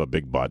she does have a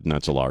big butt, and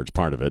that's a large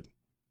part of it.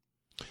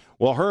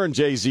 Well, her and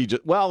Jay-Z,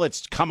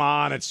 come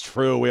on, it's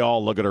true. We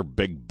all look at her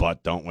big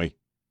butt, don't we?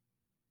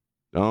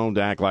 Don't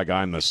act like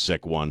I'm the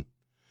sick one.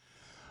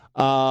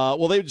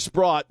 Well, they just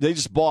bought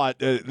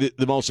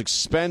the most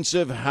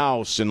expensive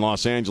house in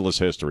Los Angeles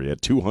history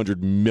at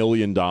 $200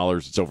 million.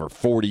 It's over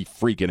 40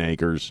 freaking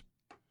acres.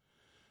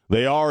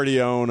 They already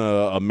own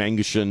a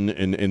mansion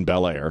in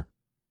Bel Air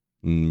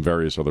and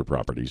various other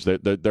properties.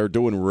 They're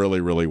doing really,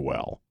 really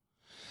well.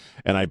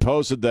 And I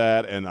posted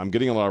that, and I'm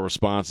getting a lot of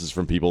responses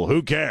from people.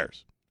 Who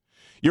cares?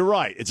 You're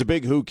right. It's a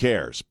big who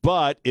cares.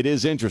 But it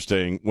is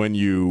interesting when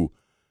you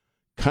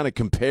kind of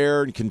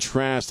compare and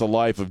contrast the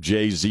life of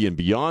Jay-Z and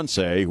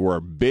Beyonce, who are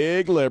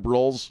big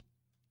liberals,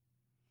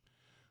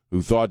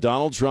 who thought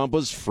Donald Trump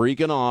was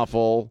freaking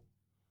awful,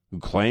 who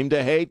claimed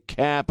to hate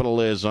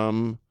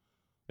capitalism.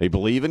 They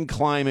believe in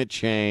climate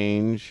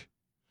change.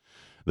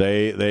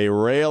 They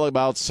rail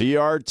about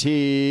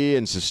CRT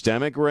and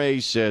systemic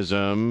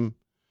racism.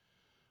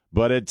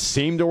 But it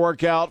seemed to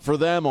work out for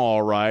them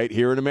all right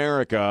here in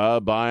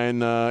America,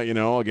 buying,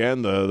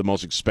 again, the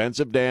most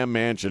expensive damn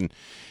mansion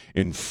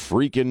in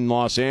freaking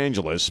Los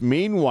Angeles.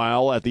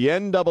 Meanwhile, at the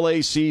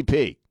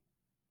NAACP,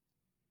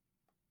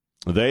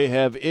 they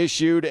have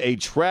issued a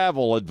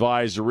travel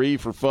advisory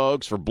for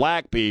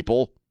black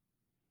people.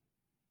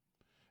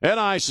 And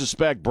I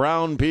suspect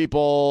brown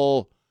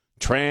people,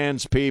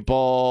 trans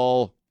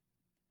people,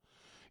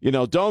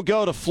 don't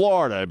go to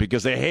Florida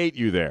because they hate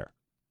you there.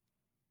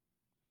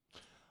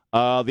 The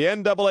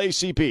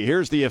NAACP,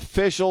 here's the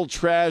official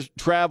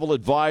travel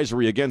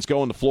advisory against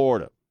going to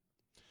Florida.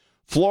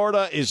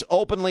 Florida is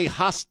openly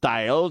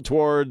hostile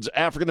towards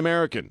African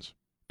Americans,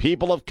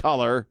 people of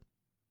color,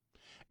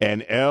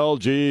 and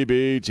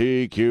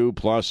LGBTQ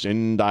plus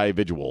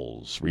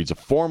individuals. Reads a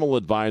formal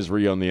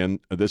advisory on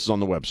this is on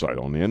the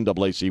website, on the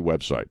NAACP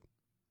website.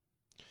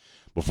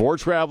 Before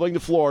traveling to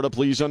Florida,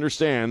 please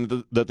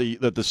understand that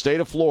the state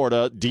of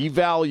Florida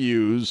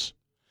devalues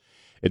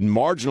and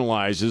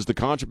marginalizes the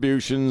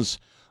contributions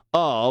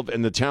of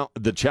and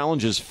the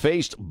challenges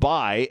faced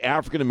by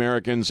African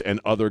Americans and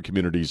other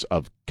communities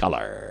of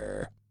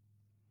color.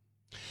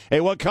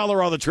 Hey, what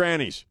color are the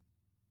trannies?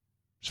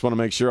 Just want to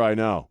make sure I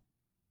know.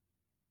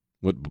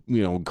 What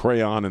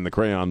crayon in the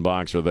crayon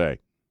box are they?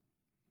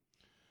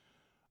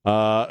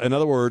 In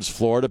other words,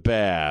 Florida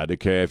bad.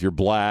 Okay, if you're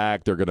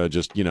black, they're gonna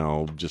just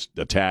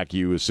attack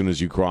you as soon as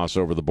you cross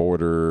over the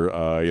border.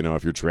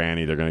 If you're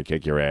tranny, they're gonna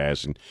kick your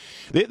ass. And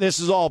this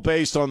is all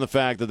based on the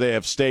fact that they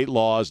have state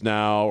laws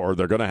now, or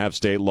they're gonna have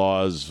state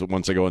laws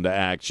once they go into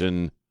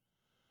action,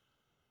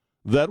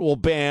 that will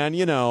ban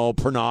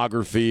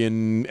pornography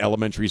in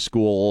elementary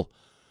school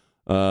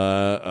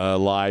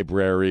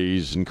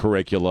libraries and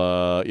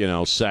curricula.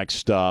 Sex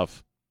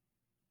stuff.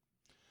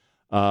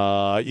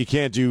 You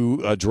can't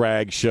do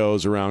drag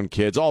shows around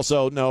kids.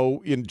 Also,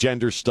 no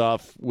gender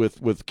stuff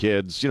with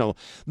kids.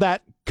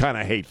 That kind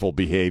of hateful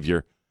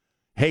behavior.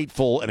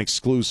 Hateful and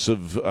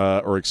exclusive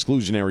or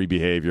exclusionary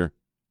behavior.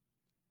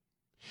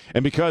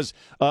 And because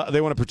they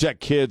want to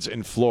protect kids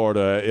in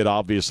Florida, it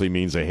obviously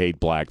means they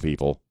hate black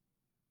people.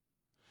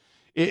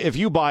 If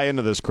you buy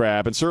into this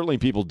crap, and certainly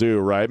people do,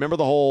 right? Remember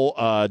the whole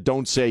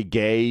 "don't say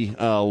gay"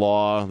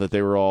 law that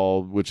they were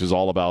which is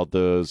all about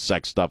the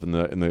sex stuff in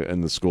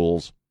the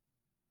schools.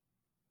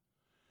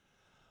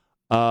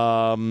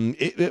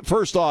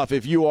 First off,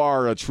 if you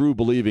are a true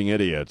believing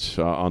idiot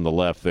on the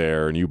left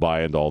there and you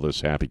buy into all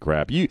this happy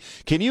crap,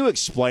 can you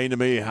explain to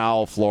me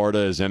how Florida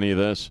is any of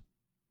this?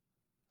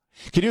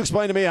 Can you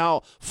explain to me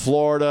how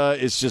Florida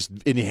is just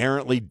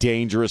inherently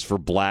dangerous for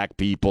black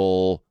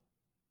people?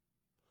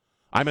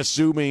 I'm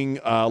assuming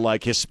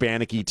like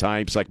Hispanic-y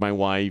types, like my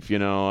wife. You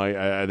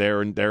know,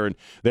 they're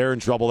in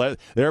trouble.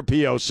 They're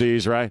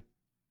POCs, right?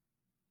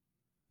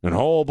 And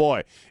oh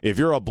boy, if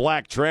you're a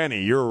black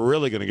tranny, you're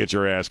really going to get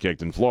your ass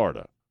kicked in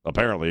Florida,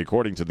 apparently,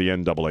 according to the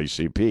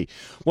NAACP.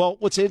 Well,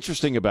 what's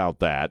interesting about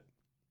that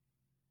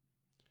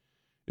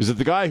is that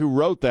the guy who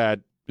wrote that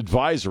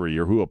advisory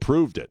or who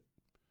approved it,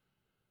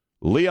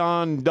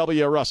 Leon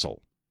W.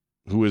 Russell,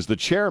 who is the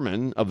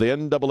chairman of the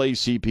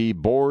NAACP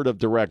Board of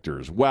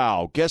Directors.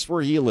 Wow, guess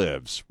where he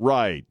lives?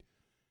 Right,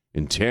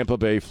 in Tampa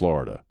Bay,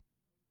 Florida.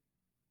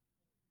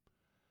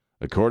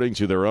 According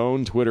to their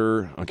own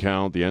Twitter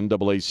account, the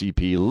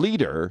NAACP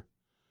leader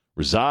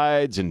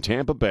resides in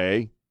Tampa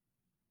Bay,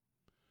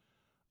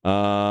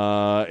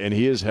 and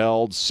he has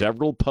held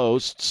several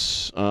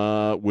posts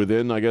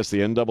within, I guess, the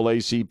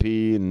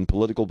NAACP and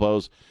political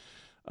posts,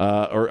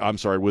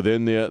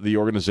 within the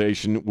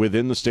organization,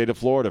 within the state of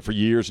Florida for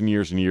years and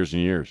years and years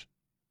and years.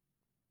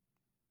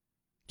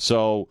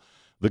 So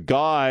the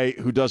guy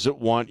who doesn't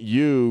want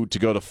you to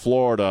go to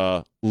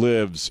Florida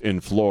lives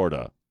in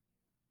Florida.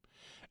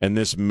 And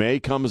this may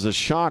come as a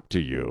shock to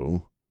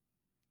you,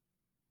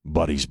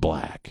 but he's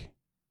black.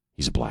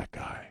 He's a black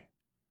guy.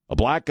 A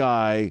black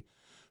guy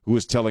who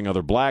is telling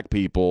other black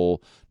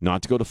people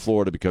not to go to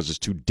Florida because it's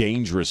too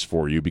dangerous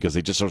for you because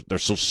they're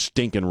so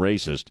stinking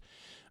racist.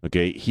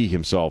 Okay, he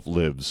himself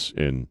lives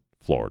in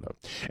Florida.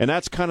 And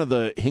that's kind of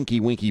the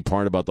hinky-winky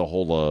part about the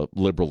whole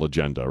liberal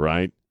agenda,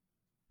 right?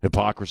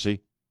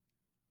 Hypocrisy.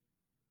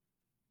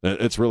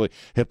 It's really,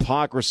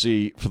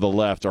 hypocrisy for the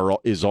left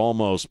is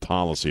almost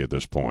policy at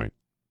this point.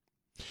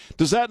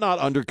 Does that not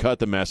undercut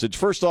the message?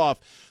 First off,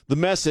 the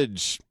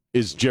message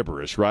is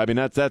gibberish, right? I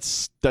mean,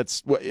 that's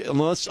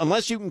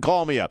unless you can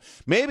call me up.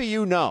 Maybe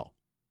you know.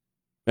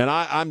 And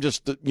I'm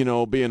just,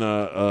 being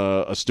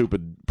a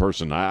stupid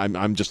person.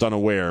 I'm just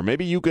unaware.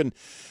 Maybe you can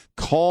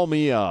call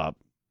me up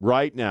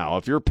right now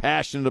if you're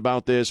passionate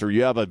about this or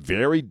you have a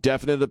very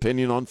definite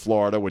opinion on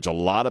Florida, which a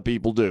lot of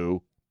people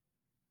do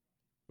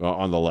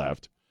on the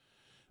left.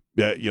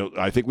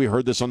 I think we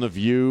heard this on The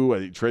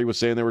View. Trey was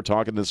saying they were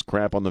talking this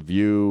crap on The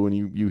View,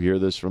 and you hear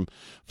this from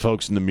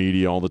folks in the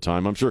media all the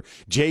time. I'm sure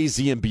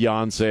Jay-Z and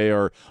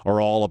Beyonce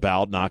are all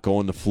about not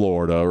going to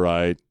Florida,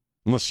 right?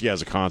 Unless she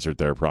has a concert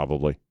there,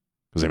 probably,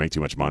 because they make too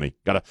much money.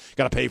 Got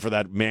to pay for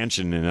that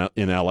mansion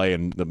in L.A.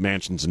 and the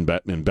mansions in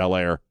Bel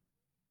Air.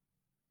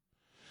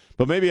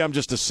 But maybe I'm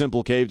just a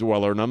simple cave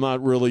dweller, and I'm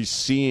not really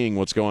seeing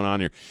what's going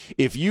on here.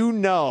 If you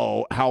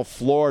know how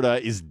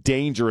Florida is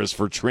dangerous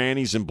for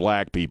trannies and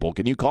black people,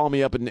 can you call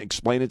me up and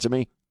explain it to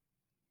me?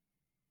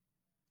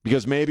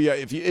 Because maybe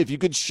if you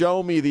could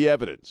show me the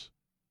evidence,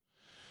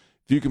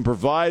 if you can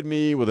provide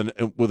me with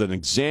an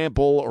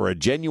example or a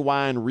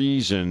genuine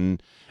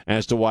reason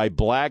as to why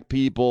black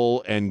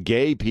people and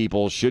gay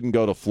people shouldn't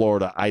go to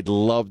Florida, I'd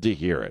love to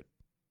hear it.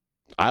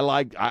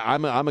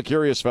 I'm a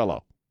curious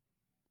fellow.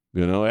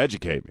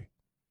 Educate me.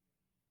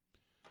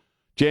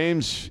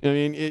 James, I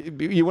mean,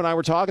 you and I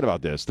were talking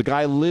about this. The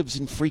guy lives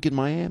in freaking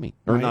Miami.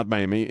 Or right. Not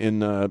Miami, in,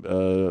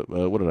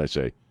 what did I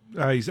say?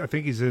 I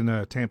think he's in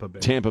Tampa Bay.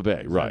 Tampa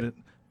Bay, right.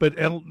 But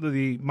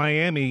the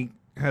Miami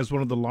has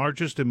one of the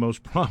largest and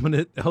most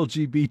prominent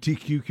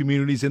LGBTQ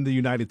communities in the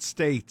United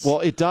States. Well,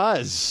 it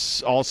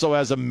does. Also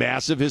has a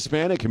massive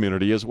Hispanic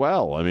community as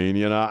well. I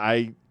mean,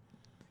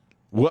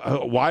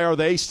 why are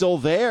they still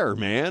there,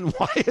 man?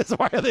 Why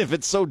are they, if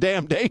it's so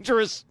damn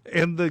dangerous?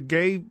 And the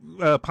gay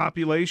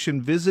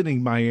population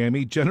visiting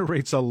Miami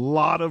generates a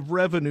lot of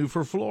revenue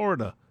for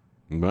Florida.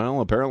 Well,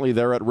 apparently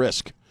they're at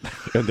risk,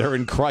 and they're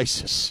in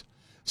crisis.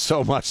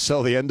 So much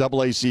so the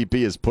NAACP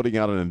is putting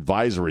out an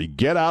advisory.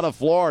 Get out of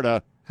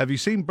Florida. Have you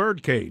seen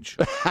Birdcage?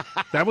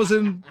 That was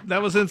in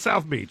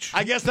South Beach.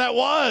 I guess that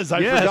was. I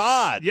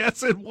forgot.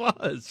 Yes, it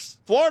was.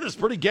 Florida's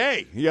pretty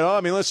gay.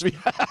 Let's be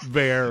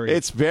very.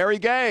 It's very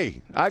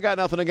gay. I got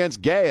nothing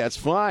against gay. That's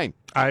fine.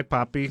 Aye,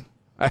 Poppy.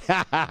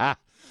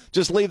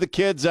 Just leave the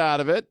kids out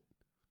of it.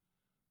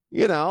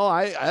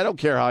 I don't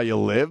care how you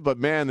live, but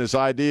man, this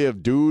idea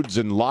of dudes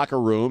in locker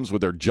rooms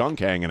with their junk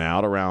hanging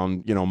out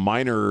around,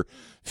 minor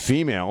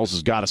females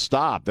has got to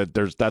stop.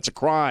 That's a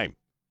crime.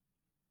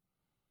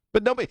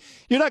 But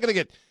you're not going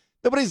to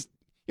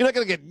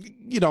get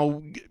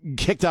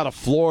kicked out of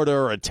Florida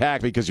or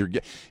attacked because you're gay.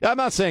 I'm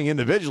not saying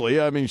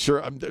individually. I mean,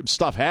 sure,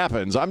 stuff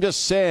happens. I'm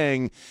just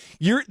saying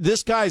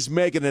this guy's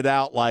making it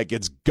out like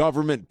it's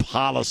government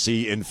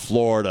policy in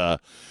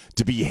Florida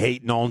to be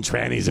hating on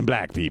trannies and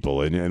black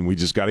people, and we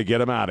just got to get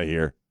them out of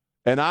here.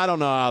 And I don't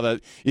know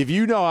if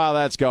you know how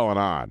that's going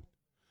on.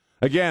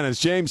 Again, as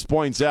James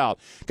points out,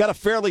 got a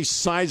fairly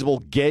sizable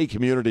gay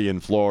community in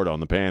Florida on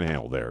the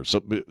Panhandle there.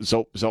 But it's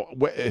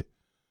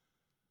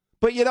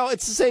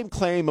the same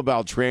claim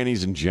about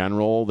trannies in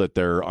general, that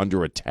they're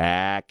under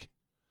attack.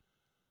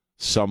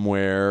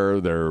 somewhere.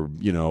 They're,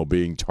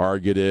 being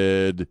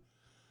targeted.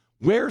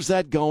 Where's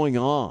that going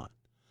on?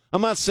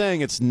 I'm not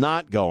saying it's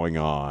not going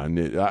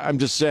on. I'm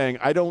just saying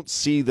I don't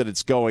see that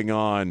it's going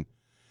on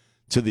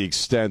to the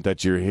extent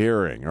that you're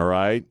hearing, all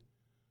right?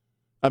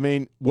 I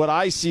mean, what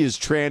I see is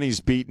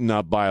trannies beating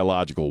up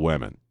biological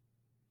women.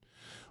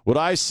 What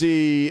I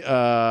see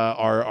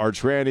are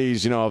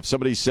trannies, if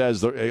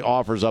somebody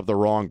offers up the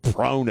wrong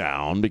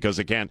pronoun because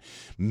they can't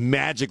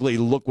magically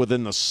look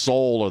within the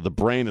soul or the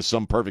brain of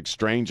some perfect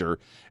stranger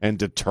and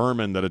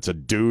determine that it's a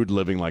dude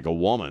living like a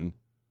woman,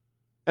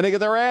 and they get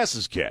their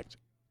asses kicked.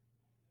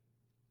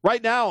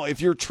 Right now,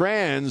 if you're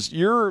trans,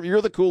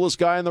 you're the coolest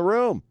guy in the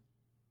room.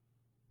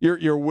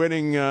 You're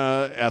winning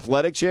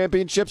athletic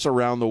championships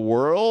around the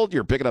world.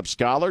 You're picking up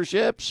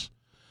scholarships.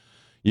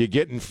 You're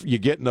getting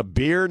a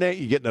beer.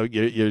 You're getting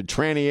your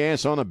tranny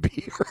ass on a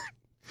beer,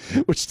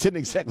 which didn't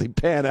exactly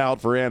pan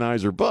out for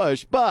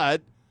Anheuser-Busch.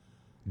 But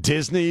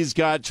Disney's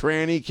got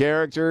tranny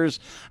characters.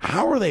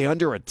 How are they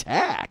under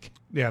attack?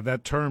 Yeah,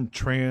 that term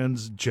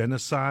trans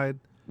genocide.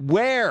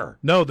 Where?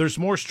 No, there's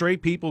more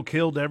straight people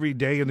killed every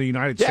day in the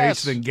United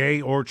States than gay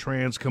or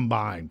trans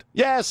combined.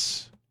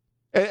 Yes.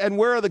 And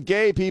where are the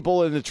gay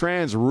people and the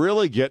trans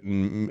really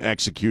getting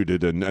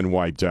executed and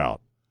wiped out?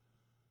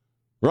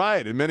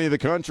 Right. In many of the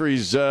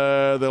countries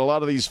that a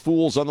lot of these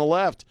fools on the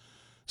left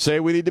say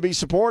we need to be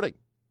supporting,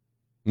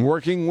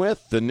 working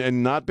with,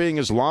 and not being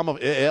if you're in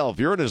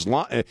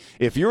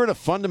a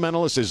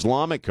fundamentalist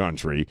Islamic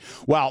country,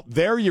 well,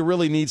 there you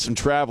really need some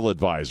travel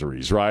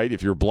advisories, right?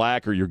 If you're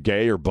black or you're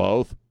gay or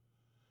both.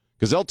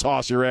 Because they'll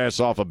toss your ass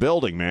off a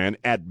building, man,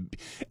 at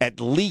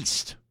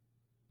least.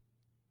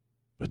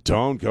 But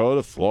don't go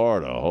to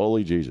Florida.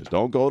 Holy Jesus.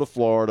 Don't go to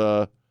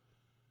Florida.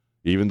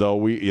 Even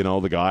though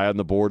the guy on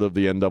the board of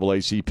the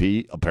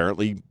NAACP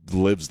apparently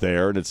lives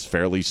there, and it's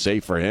fairly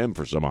safe for him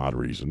for some odd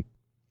reason.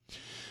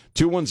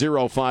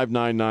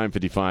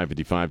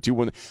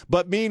 210-599-5555.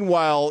 But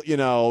meanwhile,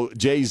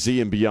 Jay-Z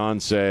and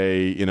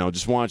Beyonce,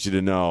 just want you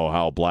to know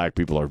how black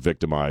people are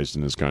victimized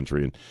in this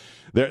country. And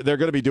they're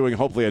going to be doing,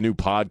 hopefully, a new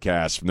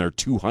podcast from their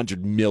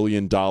 $200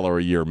 million a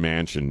year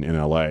mansion in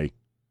L.A.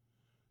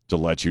 to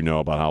let you know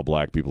about how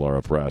black people are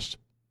oppressed.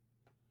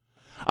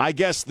 I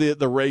guess the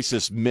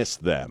racists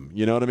missed them,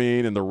 you know what I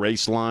mean? And the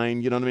race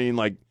line, you know what I mean?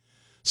 Like,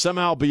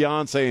 somehow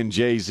Beyonce and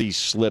Jay-Z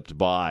slipped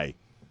by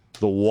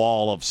the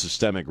wall of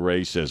systemic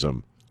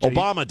racism.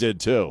 Obama did,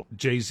 too.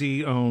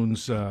 Jay-Z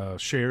owns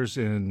shares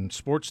in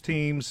sports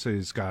teams.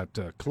 He's got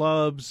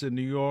clubs in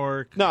New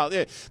York. No,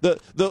 the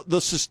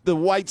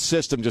white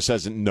system just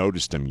hasn't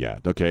noticed him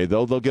yet, okay?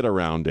 They'll get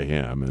around to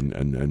him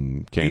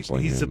and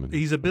canceling him.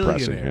 He's a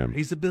billionaire.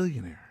 He's a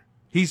billionaire.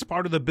 He's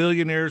part of the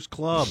billionaires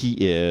club. He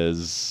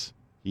is.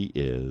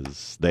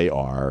 They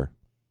are.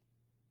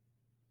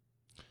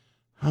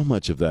 How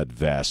much of that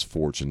vast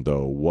fortune,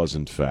 though, was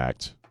in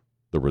fact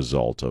the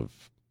result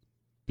of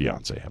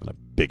Beyonce having a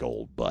big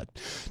old butt?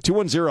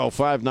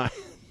 210-59.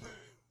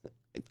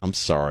 I'm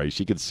sorry,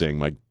 she could sing.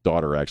 My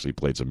daughter actually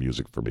played some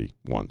music for me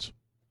once.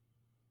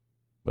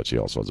 But she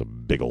also has a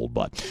big old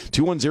butt.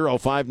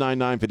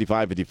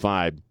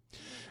 210-599-5555.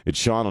 It's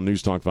Sean on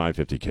News Talk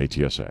 550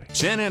 KTSA.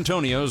 San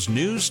Antonio's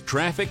news,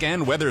 traffic,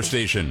 and weather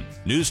station.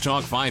 News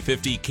Talk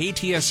 550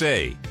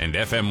 KTSA and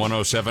FM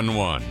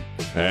 1071.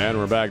 And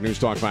we're back. News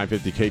Talk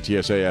 550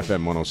 KTSA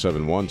FM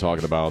 1071,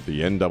 talking about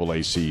the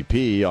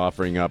NAACP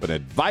offering up an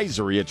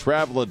advisory, a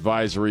travel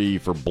advisory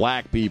for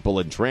black people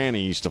and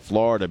trannies to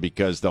Florida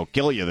because they'll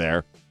kill you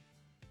there.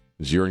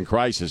 Because you're in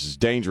crisis. It's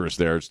dangerous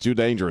there. It's too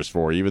dangerous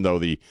for you, even though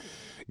the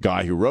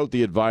guy who wrote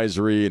the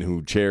advisory and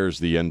who chairs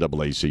the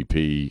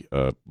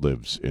NAACP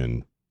lives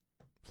in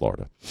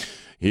Florida.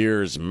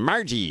 Here's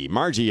Margie.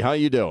 Margie, how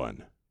you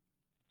doing?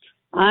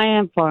 I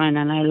am fine,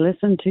 and I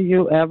listen to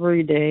you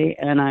every day,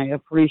 and I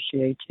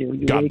appreciate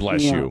you. God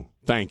bless you.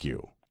 Thank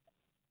you.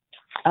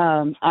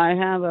 I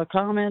have a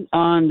comment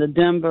on the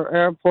Denver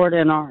airport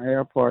and our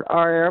airport.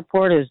 Our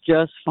airport is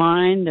just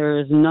fine. There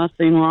is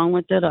nothing wrong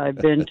with it. I've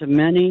been to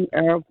many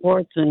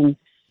airports, and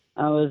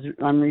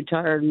I'm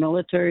retired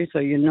military, so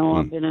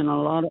I've been in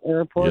a lot of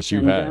airports. Yes, you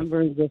and have.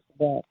 Denver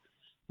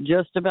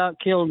just about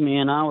killed me,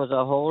 and I was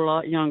a whole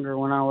lot younger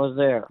when I was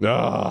there.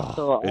 Oh,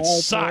 so it I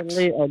sucks.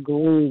 totally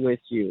agree with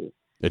you.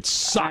 It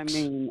sucks. I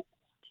mean,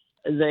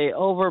 they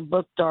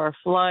overbooked our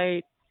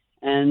flight,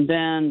 and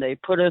then they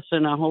put us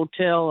in a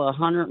hotel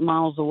 100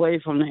 miles away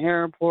from the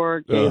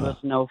airport, gave us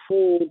no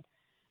food.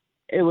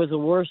 It was the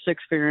worst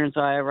experience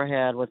I ever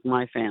had with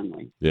my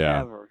family.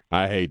 Yeah, ever.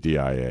 I hate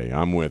DIA.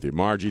 I'm with you.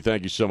 Margie,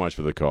 thank you so much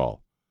for the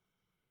call.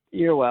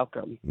 You're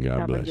welcome. God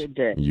Have bless. a good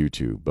day. You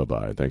too.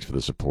 Bye-bye. Thanks for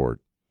the support.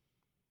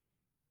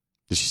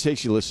 Does she say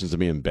she listens to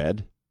me in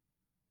bed?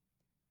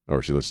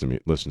 Or she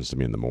listens to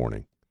me in the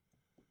morning?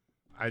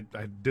 I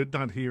did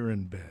not hear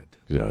in bed.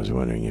 I was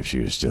wondering if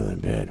she was still in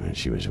bed when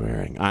she was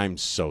wearing. I'm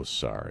so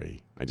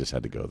sorry. I just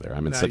had to go there.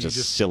 I'm in such a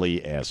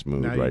silly-ass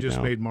mood right now. You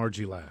just made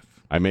Margie laugh.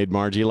 I made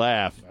Margie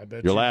laugh. I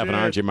bet You're you laughing, did.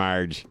 aren't you,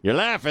 Marge? You're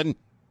laughing.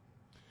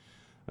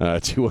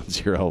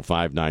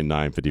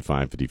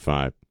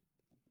 210-599-5555.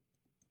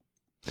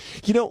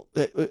 You know,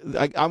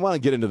 I want to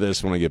get into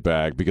this when I get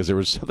back because there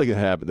was something that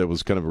happened that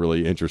was kind of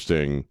really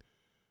interesting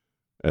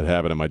that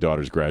happened at my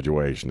daughter's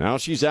graduation. Now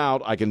she's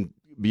out. I can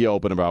be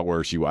open about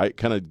where she was. I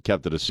kind of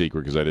kept it a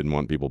secret because I didn't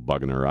want people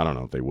bugging her. I don't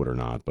know if they would or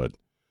not, but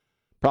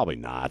probably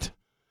not.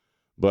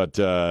 But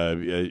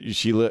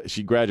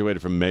she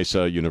graduated from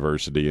Mesa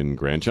University in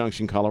Grand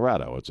Junction,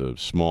 Colorado. It's a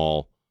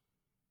small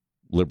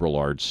liberal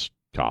arts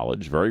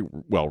college, very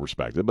well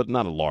respected, but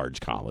not a large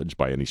college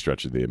by any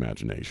stretch of the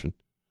imagination.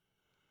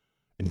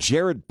 And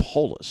Jared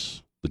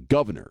Polis, the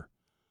governor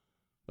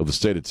of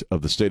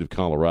the state of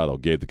Colorado,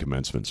 gave the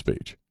commencement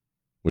speech,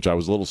 which I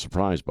was a little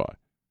surprised by.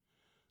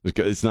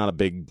 It's not a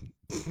big,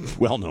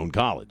 well-known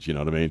college, you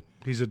know what I mean?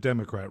 He's a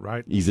Democrat,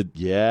 right?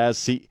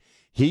 Yes.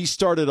 He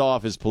started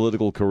off his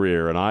political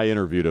career, and I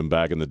interviewed him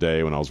back in the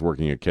day when I was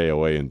working at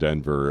KOA in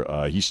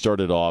Denver. He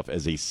started off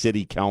as a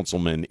city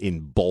councilman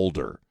in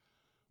Boulder.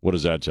 What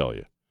does that tell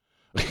you?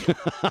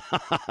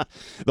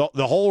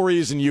 The whole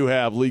reason you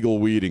have legal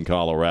weed in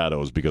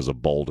Colorado is because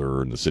of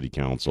Boulder and the city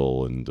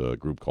council and a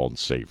group called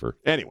Safer.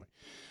 Anyway,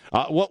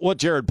 what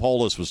Jared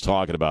Polis was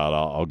talking about,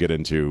 I'll get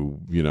into,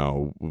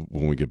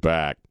 when we get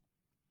back.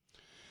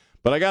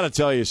 But I got to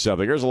tell you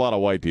something. There's a lot of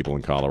white people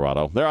in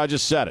Colorado. There, I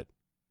just said it.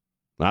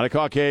 A lot of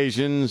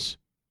Caucasians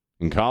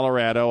in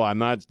Colorado. I'm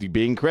not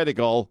being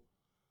critical,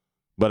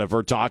 but if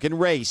we're talking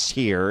race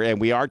here,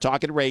 and we are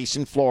talking race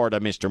in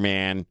Florida, Mr.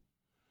 Man,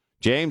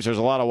 James, there's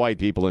a lot of white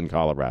people in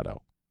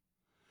Colorado,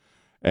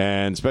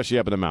 and especially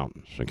up in the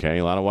mountains, okay?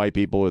 A lot of white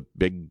people with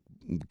big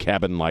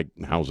cabin-like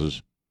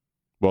houses.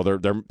 Well, they're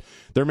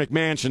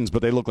McMansions,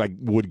 but they look like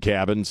wood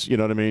cabins, you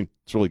know what I mean?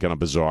 It's really kind of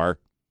bizarre.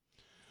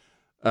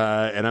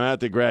 And I'm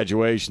at the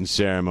graduation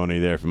ceremony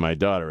there for my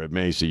daughter at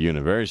Mesa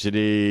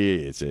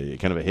University. It's a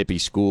kind of a hippie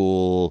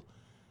school.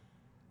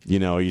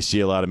 You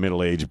see a lot of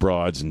middle-aged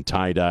broads in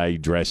tie-dye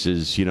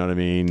dresses, you know what I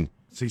mean?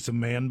 See some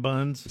man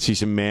buns. See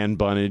some man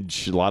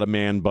bunnage, a lot of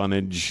man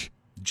bunnage.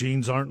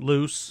 Jeans aren't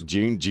loose.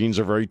 Jeans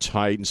are very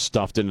tight and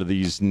stuffed into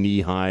these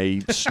knee-high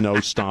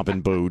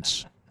snow-stomping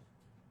boots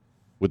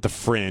with the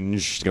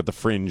fringe. It's got the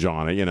fringe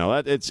on it.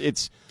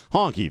 It's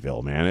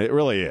Honkyville, man. It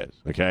really is,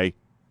 okay?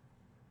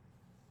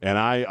 And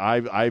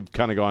I've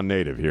kind of gone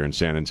native here in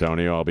San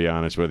Antonio, I'll be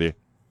honest with you.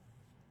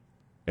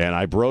 And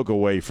I broke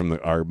away from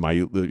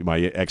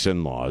my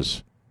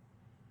ex-in-laws.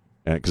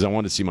 Because I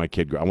wanted to see my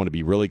kid. I wanted to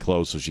be really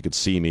close so she could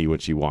see me when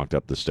she walked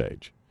up the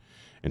stage.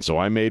 And so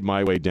I made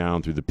my way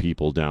down through the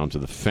people down to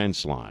the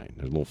fence line.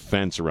 There's a little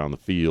fence around the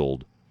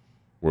field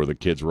where the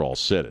kids were all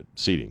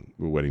seating,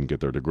 waiting to get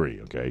their degree,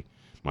 okay?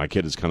 My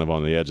kid is kind of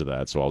on the edge of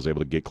that, so I was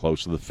able to get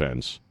close to the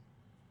fence.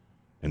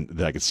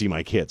 And I could see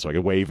my kid, so I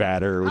could wave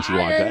at her when she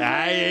walked up.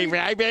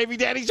 Hi, baby,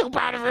 Daddy's so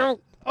proud of you.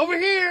 Over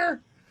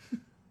here.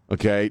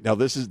 Okay, now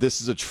this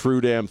is a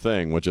true damn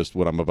thing, which is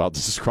what I'm about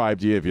to describe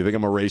to you. If you think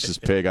I'm a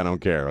racist pig, I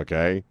don't care,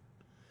 okay?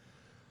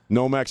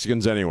 No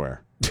Mexicans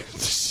anywhere.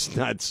 It's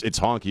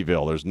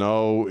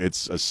Honkyville.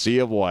 It's a sea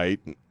of white,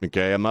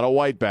 okay? I'm not a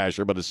white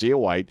basher, but a sea of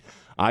white.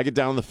 I get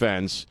down the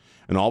fence,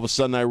 and all of a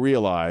sudden I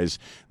realize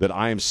that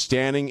I am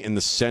standing in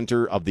the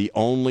center of the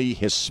only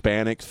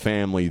Hispanic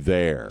family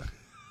there.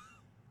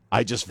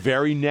 I just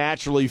very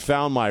naturally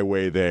found my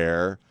way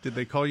there. Did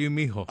they call you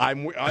mijo?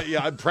 I'm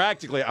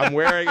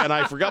wearing, and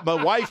I forgot,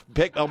 my wife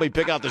helped me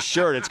pick out the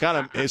shirt. It's kind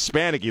of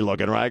Hispanic-y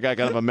looking, right? Got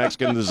kind of a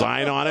Mexican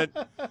design on it.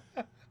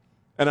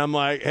 And I'm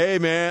like, hey,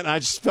 man, I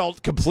just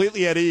felt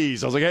completely at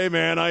ease. I was like, hey,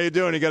 man, how you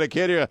doing? You got a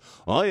kid here?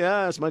 Oh,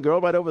 yeah, that's my girl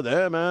right over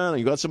there, man.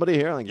 You got somebody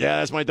here? I'm like, yeah,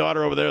 that's my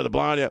daughter over there, the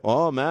blonde. Yeah.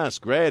 Oh, man, that's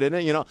great, isn't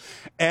it?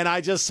 And I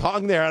just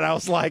hung there, and I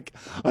was like,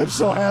 I'm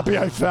so happy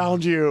I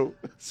found you.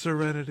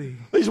 Serenity.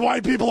 These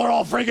white people are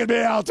all freaking me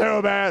out,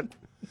 too, man.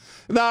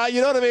 Nah, you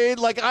know what I mean?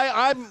 Like,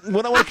 I'm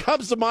when it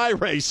comes to my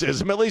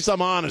racism, at least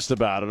I'm honest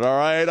about it, all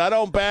right? I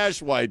don't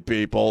bash white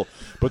people,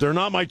 but they're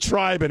not my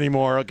tribe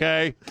anymore,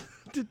 okay?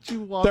 Did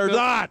you walk They're up?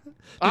 not.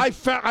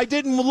 I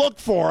didn't look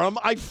for them.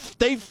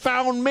 They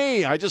found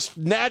me. I just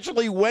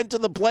naturally went to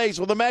the place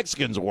where the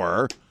Mexicans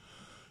were,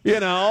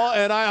 and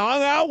I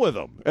hung out with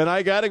them, and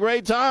I got a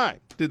great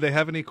time. Did they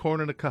have any corn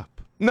in a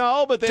cup?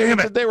 No, but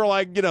they were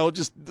like,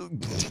 just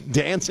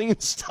dancing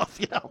and stuff,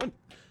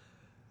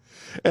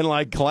 and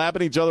like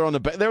clapping each other on the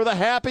back. They were the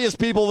happiest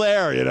people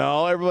there,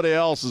 Everybody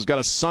else has got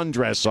a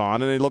sundress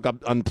on, and they look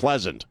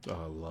unpleasant.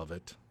 Oh, I love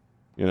it.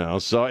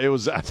 So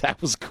that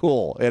was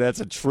cool, and it's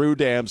a true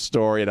damn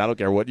story, and I don't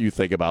care what you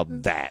think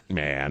about that,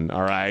 man.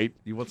 All right,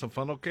 you want some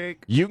funnel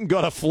cake? You can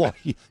go to Florida.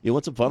 You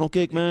want some funnel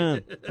cake,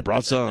 man? I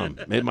brought some,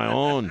 made my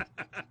own.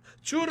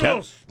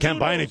 Churros. Can't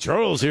buy any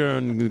churros here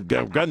in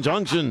Gun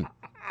Junction.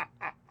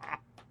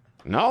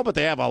 No, but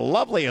they have a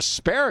lovely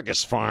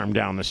asparagus farm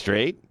down the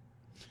street.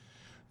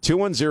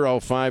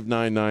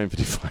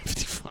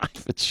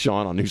 210-599-5555. It's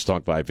Sean on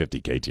Newstalk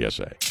 550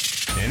 KTSA.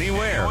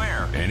 Anywhere,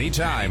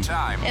 anytime.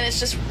 And it's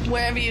just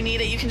wherever you need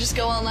it, you can just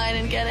go online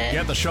and get it.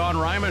 Get the Sean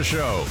Rima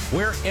Show,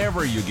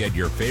 wherever you get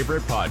your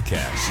favorite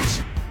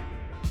podcasts.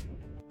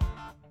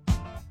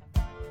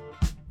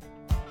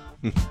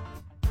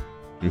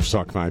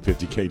 Newstalk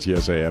 550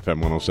 KTSA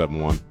FM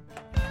 1071.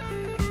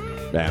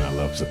 Man, I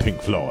love the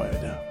Pink Floyd.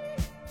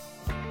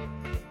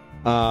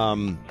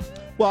 Well,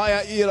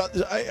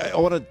 I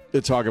want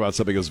to talk about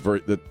something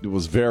that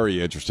was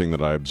very interesting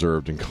that I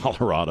observed in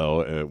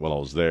Colorado while I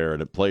was there,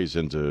 and it plays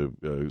into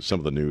some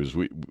of the news.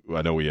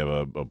 I know we have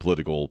a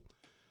political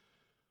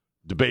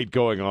debate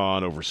going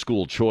on over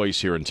school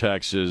choice here in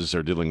Texas.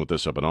 They're dealing with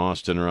this up in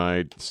Austin,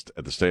 right,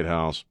 at the State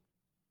House.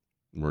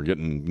 We're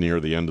getting near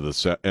the end of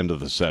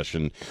the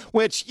session,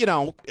 which,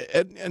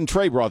 and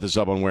Trey brought this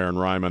up on Ware and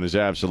Ryman, is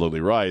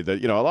absolutely right,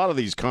 that, a lot of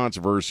these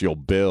controversial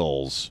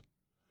bills,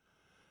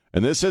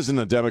 and this isn't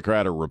a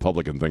Democrat or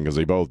Republican thing because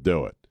they both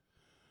do it.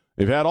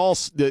 They've had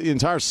the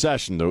entire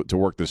session to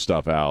work this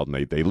stuff out,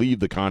 and they leave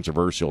the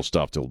controversial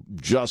stuff till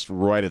just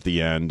right at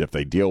the end, if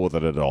they deal with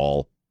it at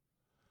all,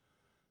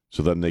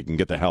 so then they can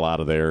get the hell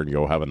out of there and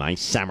go have a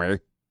nice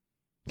summer,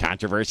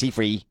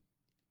 controversy-free.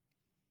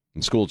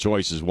 And school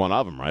choice is one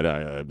of them, right?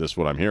 That's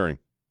what I'm hearing.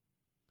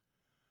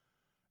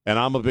 And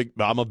I'm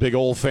a big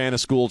old fan of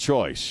school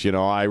choice.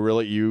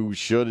 You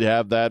should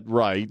have that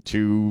right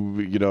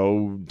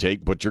to,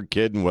 put your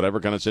kid in whatever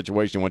kind of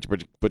situation you want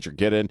to put your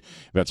kid in.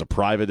 If that's a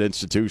private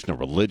institution, a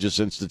religious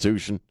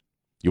institution,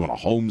 you want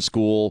to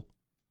homeschool.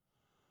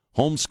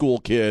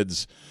 Homeschool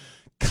kids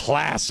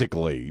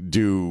classically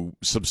do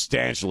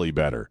substantially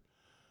better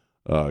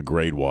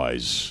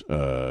grade-wise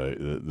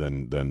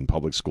than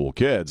public school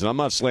kids. And I'm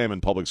not slamming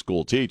public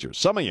school teachers.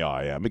 Some of you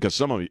I am, because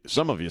some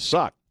of you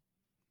suck.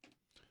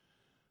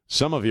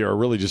 Some of you are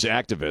really just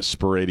activists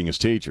parading as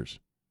teachers.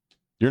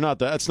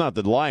 That's not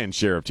the lion's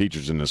share of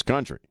teachers in this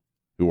country,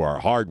 who are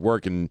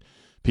hard-working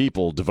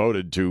people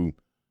devoted to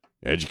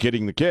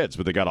educating the kids,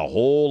 but they got a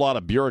whole lot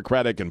of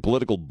bureaucratic and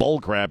political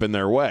bullcrap in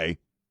their way.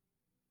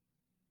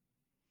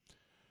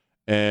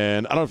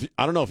 And I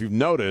don't know if you've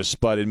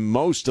noticed, but in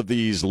most of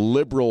these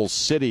liberal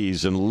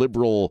cities and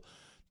liberal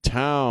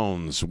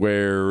towns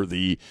where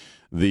the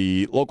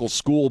local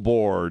school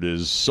board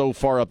is so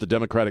far up the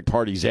Democratic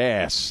Party's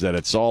ass that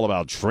it's all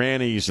about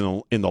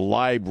trannies in the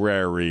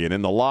library and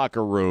in the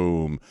locker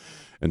room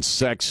and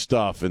sex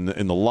stuff in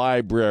the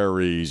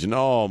libraries, and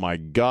oh my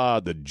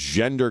God, the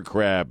gender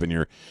crap, and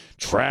you're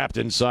trapped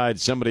inside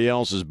somebody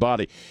else's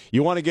body.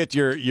 You want to get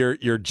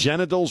your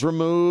genitals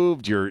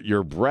removed,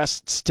 your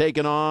breasts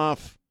taken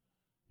off.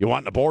 You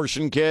want an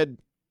abortion, kid?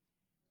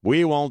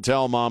 We won't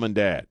tell mom and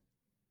dad.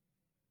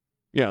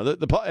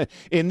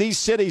 In these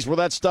cities where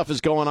that stuff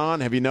is going on,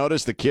 have you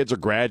noticed the kids are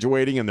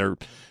graduating and they're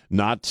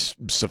not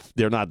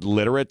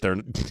literate?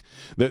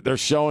 They're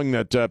showing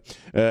that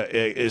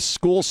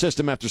school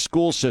system after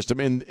school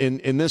system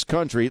in this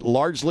country,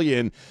 largely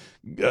in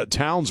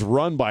towns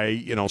run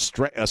by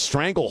a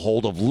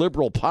stranglehold of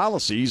liberal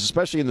policies,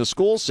 especially in the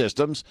school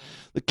systems,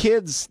 the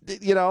kids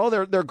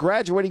they're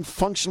graduating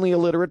functionally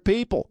illiterate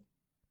people.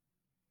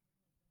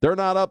 They're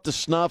not up to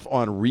snuff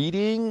on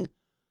reading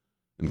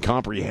and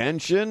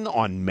comprehension,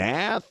 on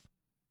math.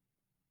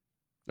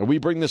 And we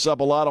bring this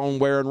up a lot on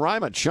Ware and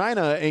Rima.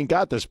 China ain't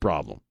got this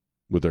problem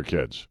with their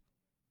kids.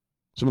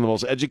 Some of the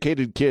most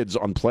educated kids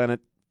on planet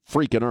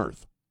freaking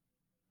Earth.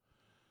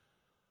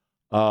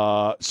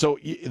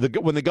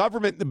 When the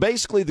government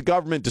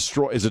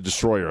is a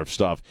destroyer of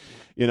stuff.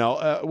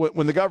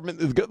 When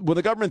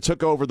the government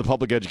took over the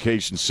public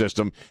education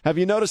system, have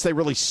you noticed they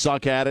really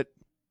suck at it?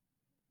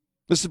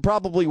 This is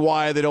probably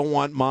why they don't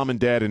want mom and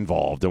dad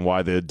involved, and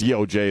why the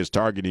DOJ is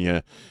targeting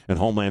you and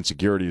Homeland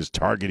Security is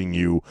targeting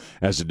you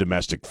as a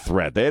domestic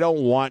threat. They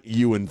don't want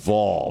you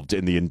involved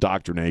in the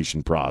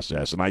indoctrination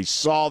process. And I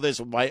saw this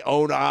with my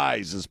own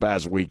eyes this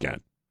past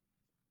weekend.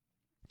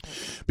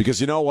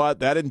 Because you know what?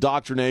 That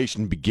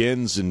indoctrination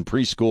begins in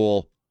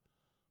preschool,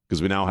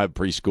 because we now have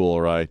preschool,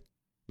 right?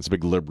 It's a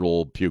big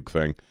liberal puke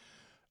thing.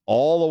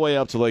 All the way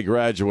up till they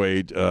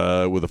graduate with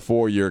a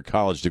 4-year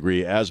college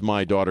degree, as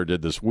my daughter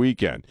did this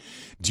weekend.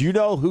 Do you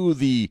know who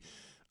the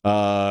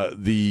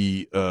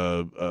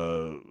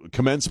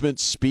commencement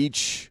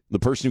speech, the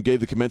person who gave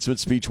the commencement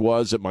speech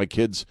was at my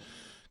kid's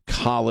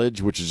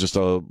college, which is just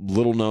a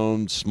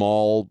little-known,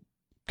 small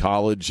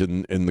college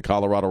in the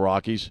Colorado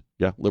Rockies?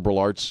 Yeah, liberal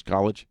arts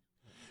college.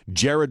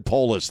 Jared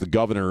Polis, the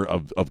governor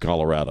of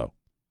Colorado.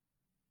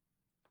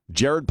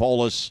 Jared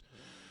Polis,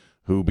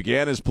 who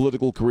began his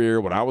political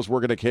career when I was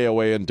working at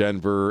KOA in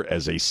Denver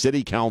as a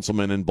city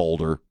councilman in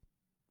Boulder.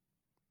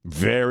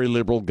 Very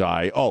liberal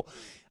guy. Oh,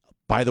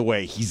 by the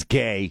way, he's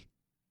gay.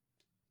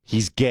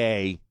 He's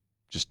gay.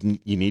 Just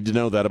you need to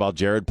know that about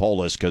Jared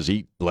Polis, because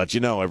he lets you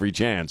know every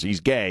chance. He's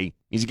gay.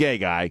 He's a gay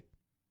guy.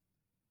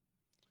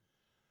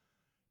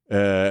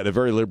 And a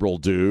very liberal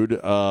dude.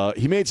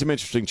 He made some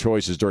interesting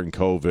choices during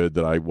COVID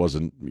that I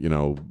wasn't,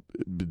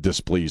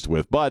 displeased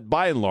with. But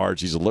by and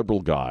large, he's a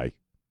liberal guy.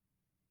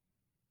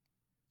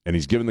 And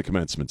he's given the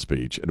commencement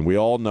speech, and we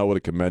all know what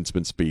a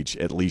commencement speech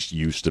at least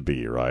used to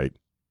be, right?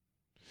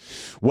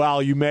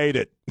 Well, you made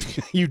it.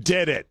 You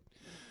did it.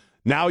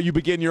 Now you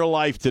begin your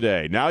life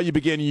today. Now you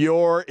begin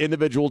your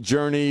individual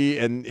journey,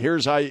 and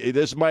this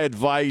is my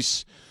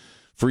advice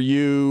for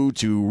you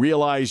to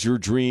realize your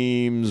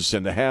dreams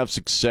and to have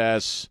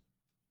success.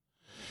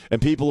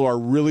 And people who are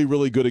really,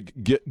 really good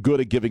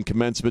at giving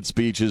commencement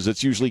speeches,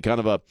 it's usually kind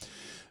of a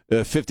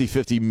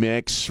 50-50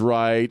 mix,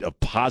 right, of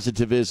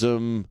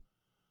positivism,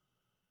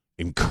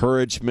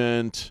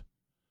 encouragement,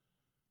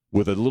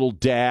 with a little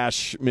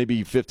dash,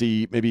 maybe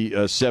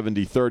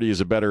 70-30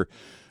 is a better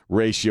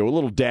ratio, a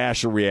little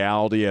dash of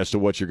reality as to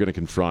what you're going to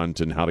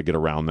confront and how to get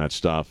around that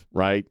stuff,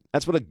 right?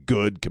 That's what a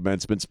good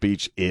commencement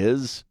speech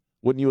is.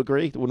 Wouldn't you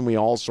agree? Wouldn't we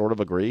all sort of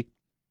agree?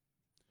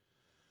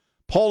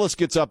 Paulus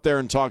gets up there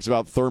and talks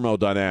about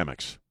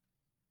thermodynamics.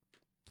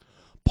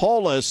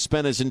 Paulus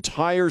spent his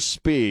entire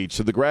speech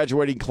to the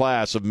graduating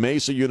class of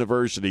Mesa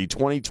University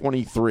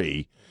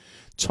 2023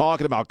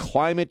 talking about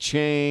climate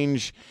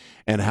change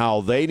and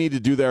how they need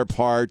to do their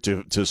part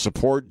to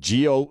support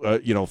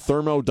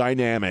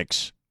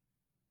thermodynamics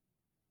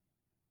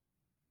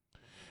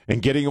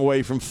and getting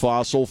away from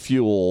fossil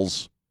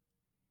fuels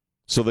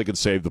so they can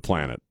save the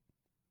planet.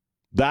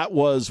 That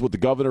was what the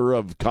governor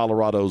of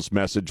Colorado's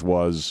message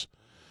was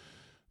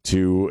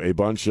to a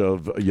bunch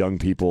of young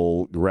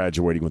people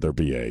graduating with their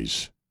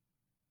BAs.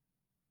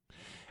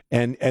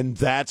 And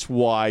that's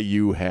why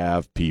you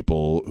have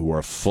people who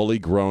are fully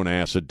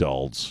grown-ass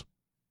adults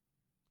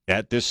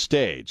at this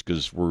stage,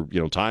 because we're,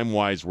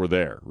 time-wise we're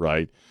there,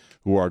 right,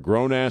 who are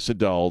grown-ass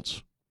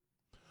adults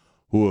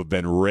who have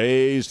been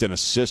raised in a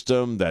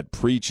system that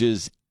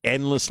preaches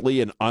endlessly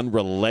and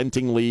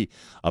unrelentingly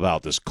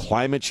about this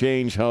climate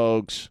change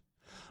hoax,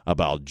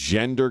 about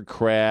gender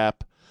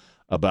crap,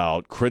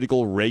 about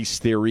critical race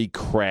theory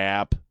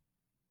crap,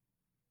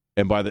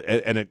 and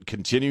it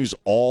continues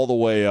all the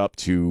way up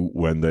to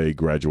when they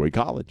graduate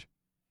college.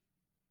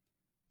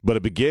 But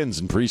it begins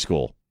in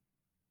preschool,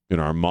 in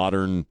our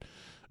modern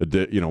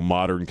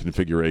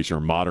configuration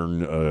or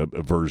modern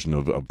version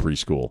of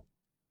preschool,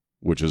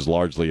 which is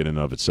largely in and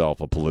of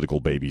itself a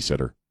political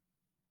babysitter.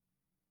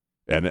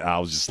 And I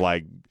was just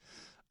like,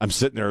 I'm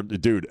sitting there,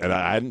 dude, and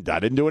I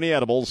didn't do any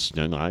edibles,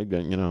 and it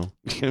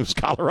was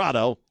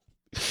Colorado.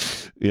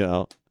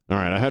 All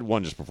right, I had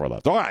one just before I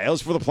left. All right, it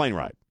was for the plane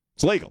ride.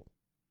 It's legal.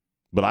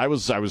 But I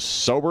was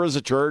sober as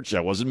a church.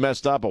 I wasn't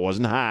messed up. I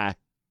wasn't high.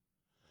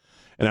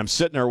 And I'm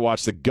sitting there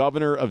watching the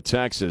governor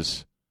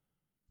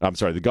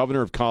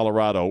of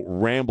Colorado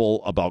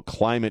ramble about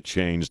climate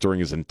change during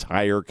his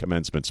entire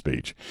commencement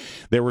speech.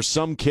 There were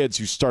some kids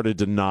who started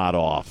to nod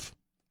off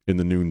in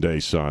the noonday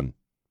sun.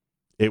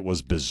 It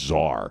was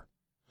bizarre.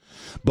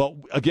 But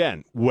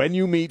again, when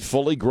you meet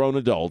fully grown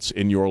adults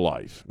in your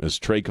life, as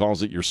Trey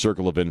calls it, your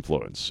circle of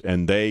influence,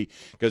 and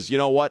because you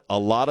know what? A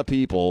lot of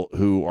people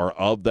who are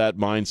of that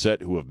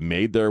mindset, who have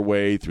made their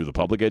way through the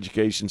public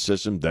education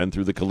system, then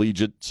through the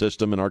collegiate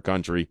system in our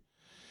country,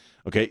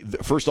 okay,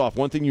 first off,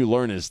 one thing you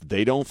learn is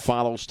they don't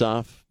follow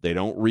stuff, they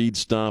don't read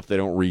stuff, they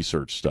don't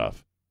research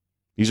stuff.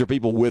 These are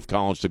people with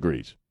college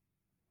degrees.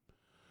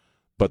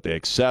 But they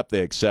accept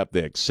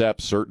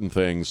certain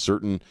things,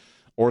 certain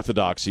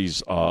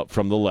orthodoxies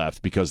from the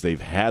left because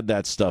they've had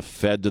that stuff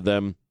fed to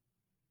them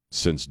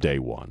since day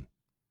one.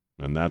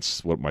 And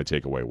that's what my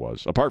takeaway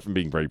was, apart from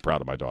being very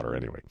proud of my daughter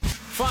anyway.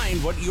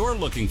 Find what you're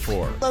looking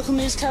for. Local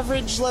news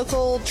coverage,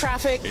 local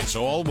traffic. It's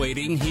all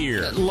waiting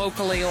here.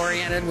 Locally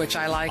oriented, which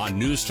I like. On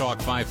News Talk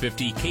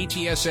 550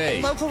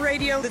 KTSA. Local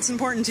radio that's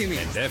important to me.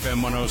 And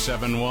FM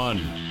 107.1.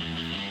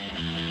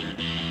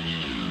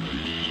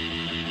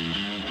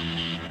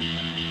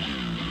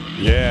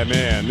 Yeah,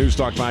 man. News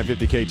Talk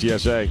 550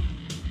 KTSA.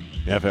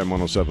 FM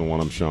 107.1,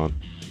 I'm Sean.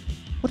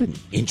 What an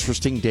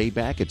interesting day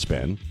back it's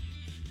been. I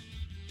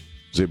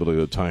was able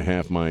to tie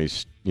half my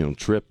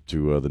trip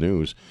to the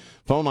news.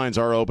 Phone lines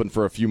are open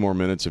for a few more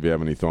minutes if you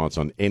have any thoughts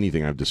on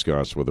anything I've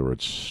discussed, whether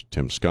it's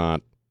Tim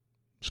Scott,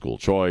 school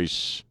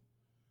choice,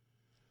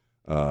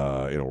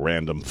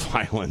 random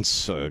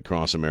violence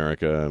across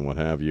America and what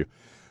have you.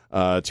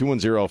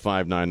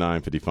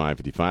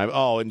 210-599-5555.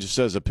 Oh, and just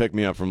as a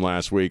pick-me-up from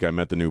last week, I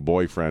met the new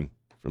boyfriend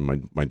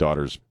from my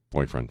daughter's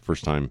boyfriend.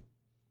 First time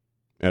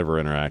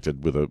ever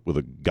interacted with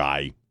a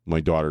guy. My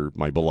daughter,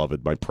 my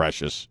beloved, my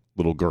precious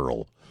little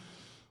girl,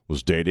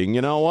 was dating.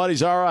 You know what?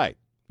 He's all right.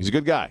 He's a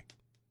good guy.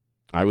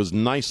 I was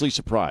nicely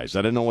surprised.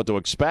 I didn't know what to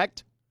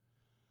expect.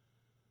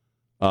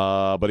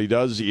 But he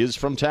is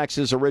from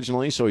Texas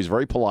originally, so he's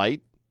very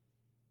polite.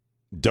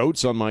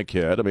 Dotes on my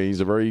kid. I mean,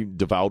 he's a very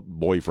devout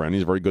boyfriend.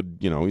 He's a very good,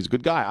 he's a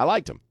good guy. I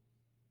liked him.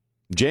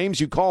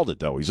 James, you called it,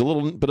 though. He's a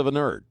little bit of a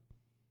nerd.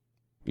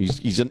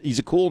 He's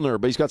a cool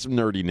nerd, but he's got some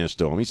nerdiness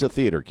to him. He's a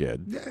theater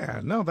kid.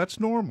 Yeah, no, that's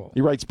normal.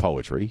 He writes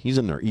poetry. He's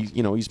a nerd.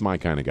 He's my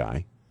kind of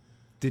guy.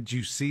 Did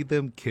you see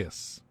them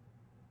kiss?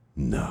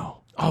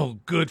 No. Oh,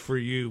 good for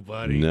you,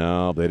 buddy.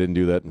 No, they didn't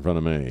do that in front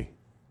of me.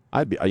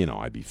 I'd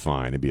be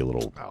fine. It'd be a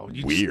little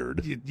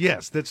weird.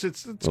 Yes,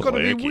 it's going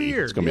to be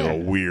weird. It's going to be a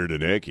little weird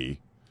and icky.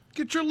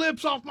 Get your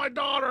lips off my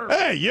daughter.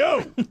 Hey,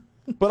 you!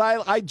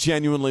 But I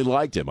genuinely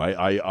liked him.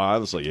 I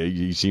honestly,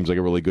 he seems like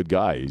a really good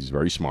guy. He's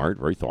very smart,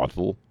 very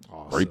thoughtful,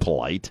 very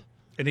polite.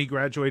 And he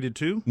graduated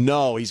too?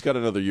 No, he's got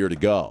another year to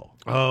go.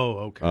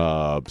 Oh,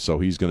 okay. So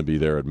he's going to be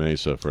there at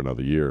Mesa for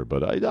another year.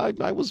 But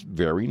I was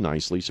very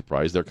nicely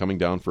surprised. They're coming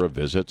down for a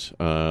visit.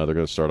 They're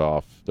going to start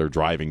off. They're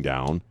driving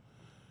down.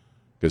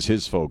 because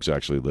his folks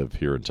actually live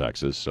here in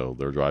Texas, so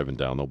they're driving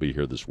down. They'll be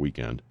here this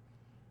weekend,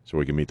 so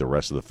we can meet the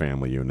rest of the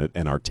family unit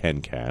and our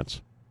 10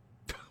 cats.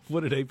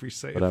 What did Avery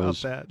say about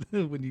that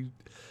when you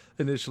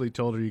initially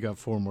told her you got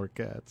 4 more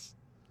cats?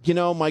 You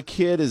know, my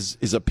kid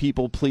is a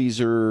people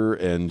pleaser,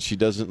 and she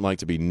doesn't like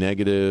to be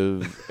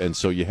negative, and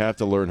so you have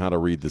to learn how to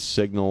read the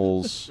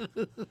signals.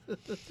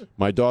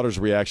 My daughter's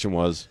reaction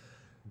was,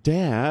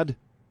 Dad.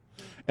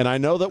 And I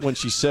know that when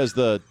she says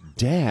the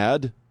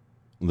Dad,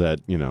 that,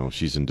 you know,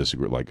 she's in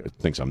disagreement, like,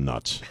 thinks I'm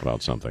nuts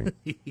about something.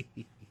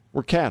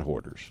 We're cat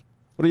hoarders.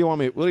 What do you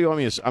want me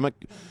to, I'm going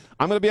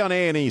to be on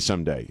A&E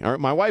someday. All right,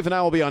 my wife and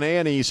I will be on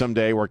A&E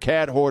someday. We're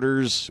cat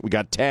hoarders. We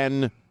got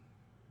 10.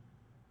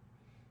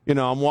 You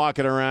know, I'm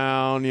walking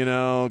around, you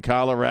know,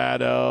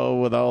 Colorado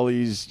with all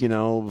these, you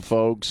know,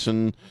 folks,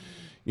 and,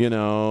 you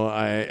know,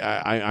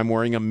 I'm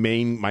wearing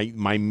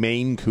my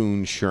Maine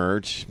Coon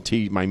shirt,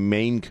 my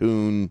Maine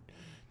Coon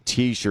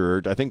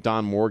T-shirt. I think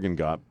Don Morgan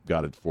got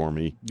it for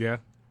me. Yeah.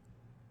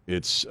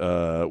 It's,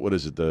 what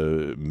is it,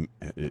 the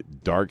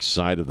Dark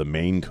Side of the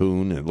Maine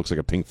Coon. It looks like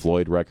a Pink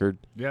Floyd record.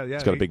 Yeah.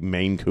 It's got a big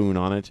Maine Coon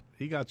on it.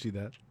 He got you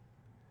that.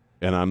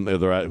 And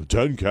they're at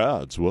 10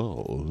 cats.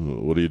 Well,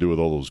 what do you do with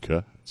all those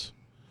cats?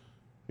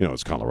 You know,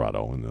 it's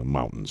Colorado in the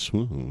mountains.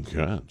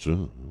 Cats.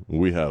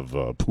 We have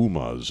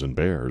pumas and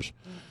bears.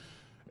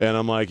 And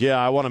I'm like, yeah,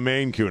 I want a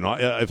Maine Coon.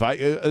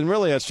 And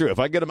really, that's true. If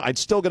I get them, I'd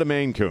still get a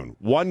Maine Coon.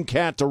 One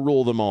cat to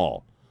rule them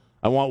all.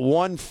 I want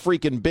one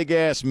freaking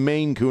big-ass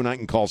Maine Coon I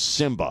can call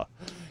Simba.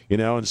 You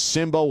know, and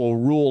Simba will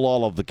rule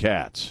all of the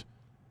cats.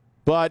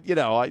 But, you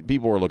know,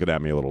 people were looking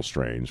at me a little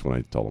strange when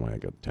I told them I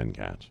got 10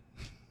 cats.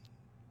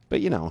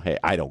 But, you know, hey,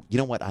 you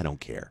know what? I don't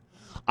care.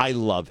 I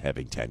love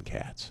having 10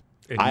 cats.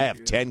 I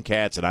have 10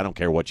 cats, and I don't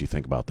care what you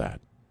think about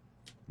that.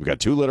 We got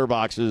 2 litter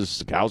boxes.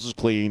 The house is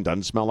clean.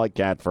 Doesn't smell like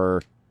cat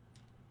fur.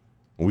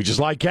 We just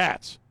like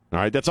cats. All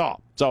right, that's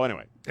all. So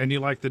anyway. And you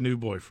like the new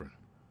boyfriend.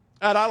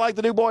 And I like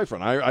the new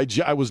boyfriend. I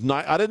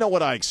didn't know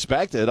what I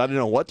expected. I didn't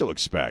know what to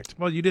expect.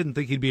 Well, you didn't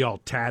think he'd be all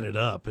tatted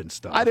up and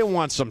stuff. I didn't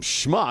want some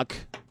schmuck.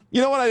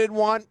 You know what I didn't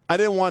want? I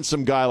didn't want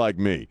some guy like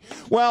me.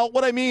 Well,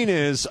 what I mean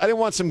is, I didn't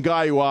want some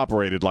guy who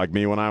operated like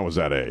me when I was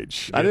that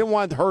age. Yeah. I didn't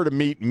want her to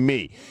meet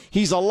me.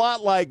 He's a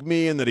lot like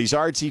me in that he's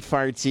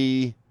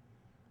artsy-fartsy,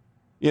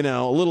 you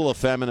know, a little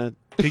effeminate.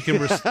 He can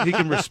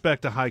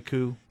respect a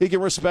haiku. He can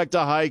respect a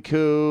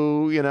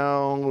haiku. You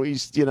know,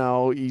 he's a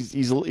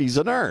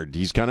nerd.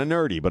 He's kind of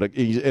nerdy, but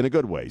he's in a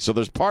good way. So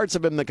there's parts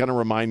of him that kind of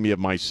remind me of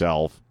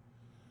myself,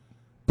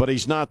 but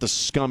he's not the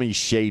scummy,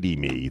 shady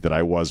me that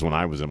I was when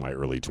I was in my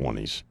early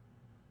 20s.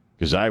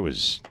 Because I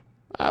was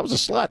a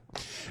slut.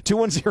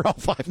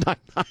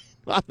 210-599.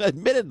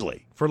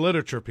 Admittedly. For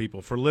literature,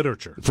 people. For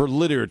literature. For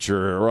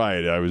literature,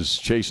 right. I was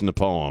chasing the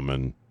poem.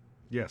 And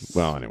yes.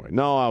 Well, anyway.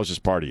 No, I was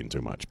just partying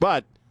too much.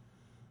 But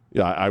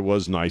yeah, I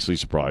was nicely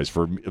surprised.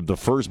 For the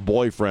first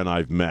boyfriend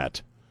I've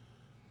met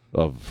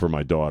for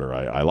my daughter,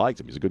 I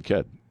liked him. He's a good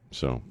kid.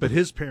 So, but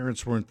his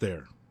parents weren't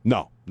there.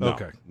 No.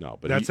 Okay. No.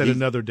 But that's at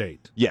another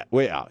date. Yeah.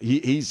 Well,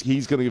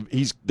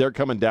 yeah. They're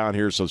coming down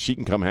here so she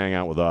can come hang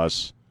out with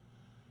us.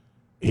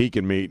 He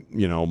can meet,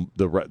 you know,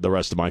 the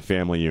rest of my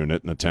family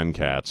unit and the 10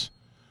 cats,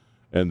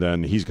 and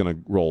then he's going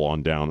to roll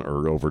on down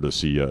or over to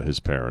see his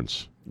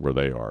parents where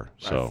they are.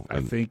 So I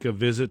think a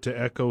visit to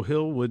Echo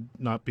Hill would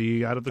not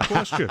be out of the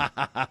question.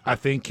 I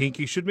think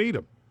Kinky should meet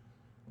him.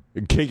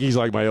 Kinky's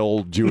like my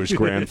old Jewish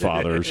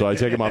grandfather, so I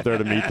take him up there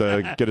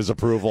to get his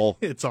approval.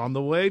 It's on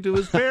the way to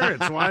his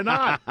parents. Why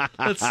not?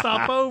 Let's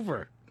stop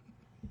over.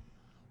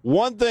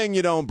 One thing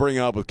you don't bring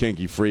up with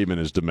Kinky Friedman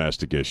is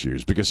domestic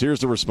issues, because here's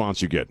the response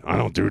you get. I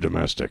don't do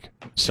domestic.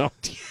 So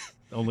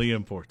only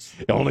imports.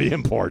 Only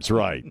imports,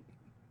 right.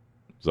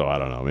 So I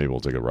don't know. Maybe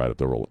we'll take it right up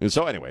the roll. And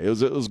so anyway, it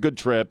was a good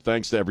trip.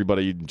 Thanks to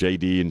everybody,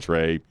 JD and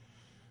Trey,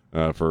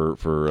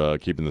 for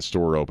keeping the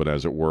store open,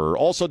 as it were.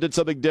 Also did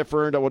something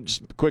different.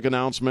 Just a quick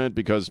announcement,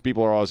 because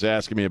people are always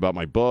asking me about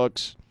my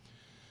books.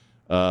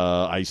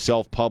 I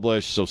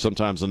self-publish, so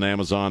sometimes on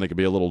Amazon it can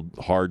be a little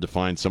hard to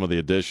find some of the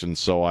editions,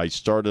 so I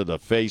started a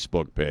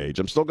Facebook page.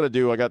 I'm still going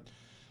to I got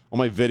all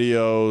my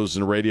videos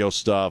and radio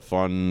stuff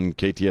on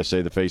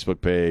KTSA, the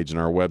Facebook page, and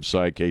our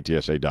website,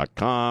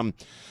 ktsa.com.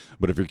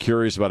 But if you're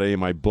curious about any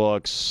of my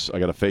books, I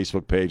got a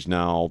Facebook page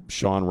now,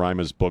 Sean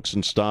Rima's Books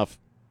and Stuff.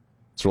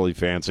 It's really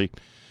fancy.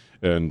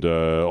 And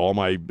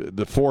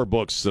the 4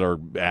 books that are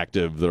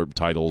active, their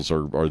titles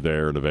are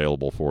there and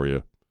available for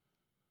you.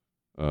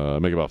 I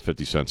make about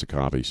 50 cents a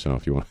copy, so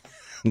if you want,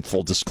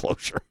 full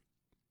disclosure.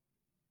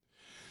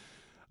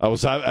 I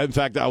was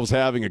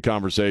having a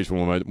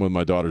conversation with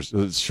my daughter's.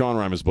 It's Sean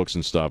Rima's Books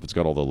and Stuff. It's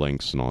got all the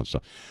links and all that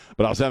stuff.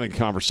 But I was having a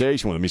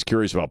conversation with him. He's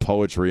curious about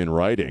poetry and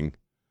writing,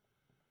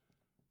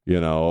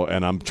 you know,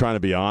 and I'm trying to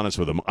be honest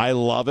with him. I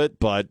love it,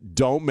 but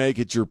don't make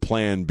it your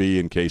plan B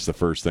in case the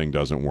first thing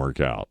doesn't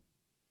work out.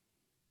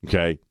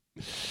 Okay?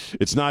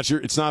 It's not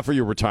for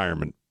your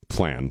retirement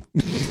plan.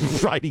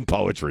 Writing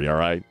poetry, all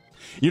right?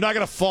 You're not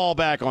going to fall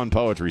back on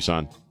poetry,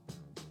 son.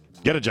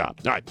 Get a job.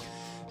 All right.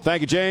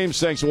 Thank you, James.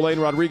 Thanks to Elaine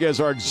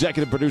Rodriguez, our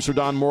executive producer,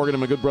 Don Morgan,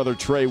 and my good brother,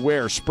 Trey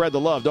Ware. Spread the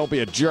love. Don't be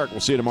a jerk. We'll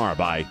see you tomorrow.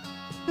 Bye.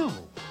 No.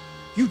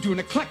 You do an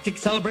eclectic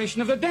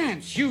celebration of the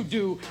dance. You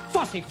do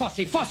Fussy,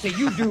 Fussy, Fussy.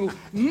 You do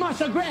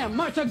Martha Graham,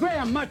 Martha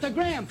Graham, Martha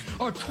Graham.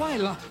 Or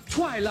Twyla,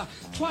 Twyla,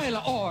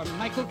 Twyla. Or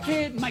Michael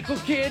Kidd, Michael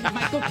Kidd,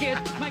 Michael Kidd,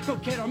 Michael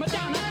Kidd. Or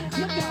Madonna,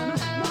 Madonna,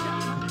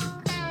 Madonna.